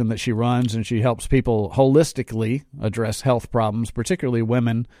organization that she runs, and she helps people holistically address health problems, particularly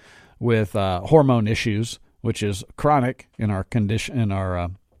women with hormone issues, which is chronic in our condition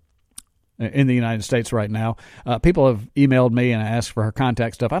in the United States right now. People have emailed me and asked for her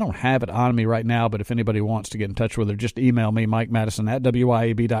contact stuff. I don't have it on me right now, but if anybody wants to get in touch with her, just email me, Mike Madison at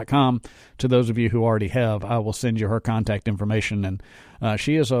WYAB.com. To those of you who already have, I will send you her contact information. And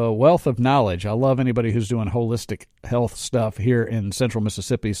she is a wealth of knowledge. I love anybody who's doing holistic health stuff here in central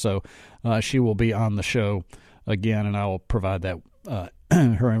Mississippi. So she will be on the show again, and I will provide that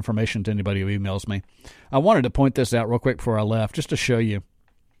her information to anybody who emails me. I wanted to point this out real quick before I left, just to show you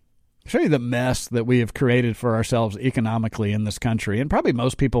the mess that we have created for ourselves economically in this country. And probably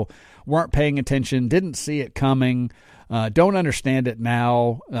most people weren't paying attention, didn't see it coming, don't understand it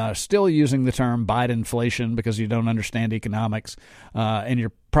now, still using the term Bidenflation because you don't understand economics, and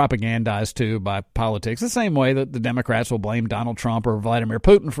you're propagandized too by politics. The same way that the Democrats will blame Donald Trump or Vladimir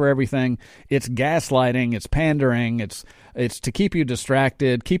Putin for everything. It's gaslighting, it's pandering, it's to keep you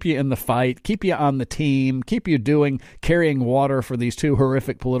distracted, keep you in the fight, keep you on the team, keep you carrying water for these two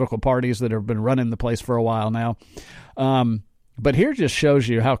horrific political parties that have been running the place for a while now. But here just shows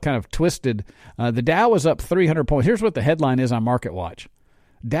you how kind of twisted. The Dow is up 300 points. Here's what the headline is on MarketWatch.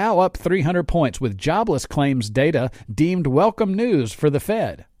 Dow up 300 points with jobless claims data deemed welcome news for the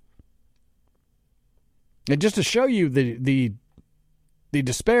Fed. And just to show you the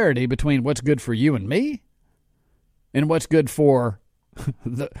disparity between what's good for you and me and what's good for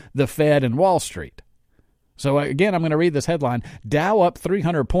the Fed and Wall Street. So again, I'm going to read this headline. Dow up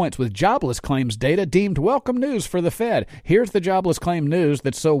 300 points with jobless claims data deemed welcome news for the Fed. Here's the jobless claim news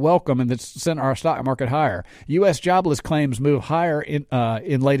that's so welcome and that's sent our stock market higher. U.S. jobless claims move higher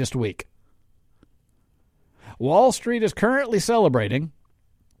in latest week. Wall Street is currently celebrating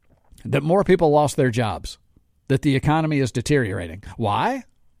that more people lost their jobs, that the economy is deteriorating. Why?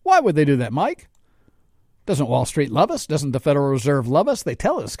 Why would they do that, Mike? Doesn't Wall Street love us? Doesn't the Federal Reserve love us? They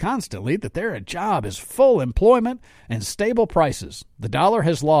tell us constantly that their job is full employment and stable prices. The dollar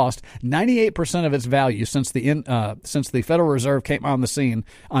has lost 98% of its value since the Federal Reserve came on the scene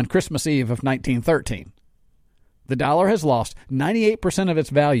on Christmas Eve of 1913. The dollar has lost 98% of its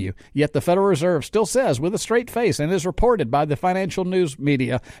value, yet the Federal Reserve still says with a straight face and is reported by the financial news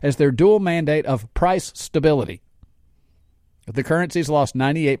media as their dual mandate of price stability. The currency's lost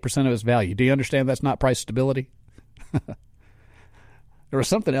 98% of its value. Do you understand that's not price stability? There was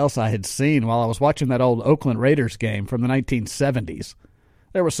something else I had seen while I was watching that old Oakland Raiders game from the 1970s.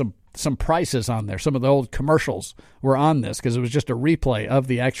 There were some prices on there. Some of the old commercials were on this because it was just a replay of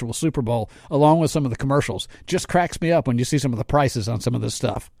the actual Super Bowl along with some of the commercials. Just cracks me up when you see some of the prices on some of this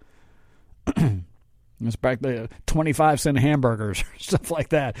stuff. It's back the 25-cent hamburgers, stuff like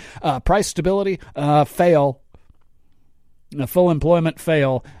that. Price stability, fail. Full employment,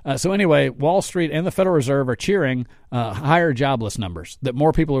 fail. So anyway, Wall Street and the Federal Reserve are cheering higher jobless numbers, that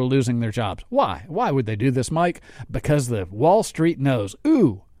more people are losing their jobs. Why? Why would they do this, Mike? Because the Wall Street knows,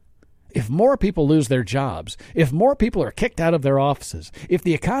 If more people lose their jobs, if more people are kicked out of their offices, if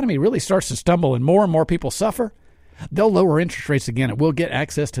the economy really starts to stumble and more people suffer, they'll lower interest rates again and we'll get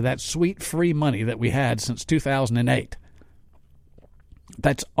access to that sweet free money that we had since 2008.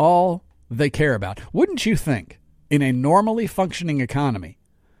 That's all they care about. Wouldn't you think, in a normally functioning economy,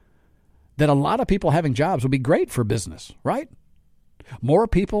 that a lot of people having jobs would be great for business, right? More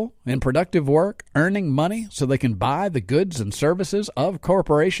people in productive work earning money so they can buy the goods and services of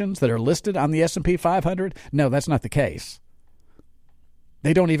corporations that are listed on the S&P 500? No, that's not the case.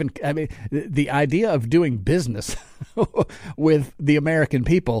 They don't even, the idea of doing business with the American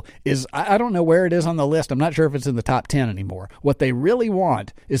people is, I don't know where it is on the list. I'm not sure if it's in the top 10 anymore. What they really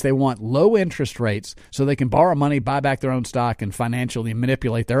want is they want low interest rates so they can borrow money, buy back their own stock, and financially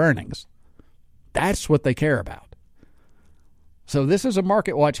manipulate their earnings. That's what they care about. So this is a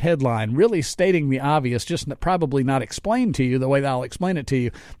Market Watch headline really stating the obvious, just probably not explained to you the way that I'll explain it to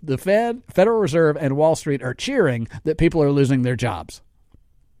you. The Federal Reserve, and Wall Street are cheering that people are losing their jobs.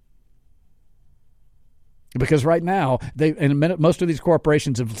 Because right now, most of these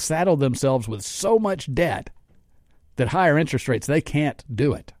corporations have saddled themselves with so much debt that higher interest rates, they can't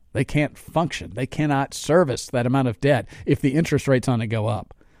do it. They can't function. They cannot service that amount of debt if the interest rates on it go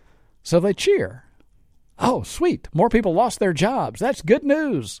up. So they cheer. Oh, sweet. More people lost their jobs. That's good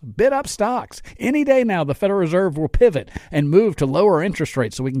news. Bid up stocks. Any day now, the Federal Reserve will pivot and move to lower interest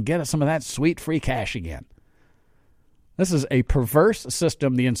rates so we can get some of that sweet free cash again. This is a perverse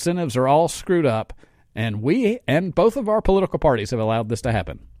system. The incentives are all screwed up, and we and both of our political parties have allowed this to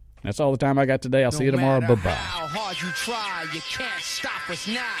happen. That's all the time I got today. I'll see you tomorrow. Bye-bye. How hard you try, you can't stop us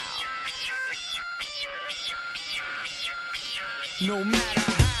now. No matter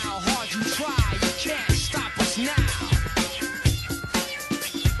how hard you try, you can't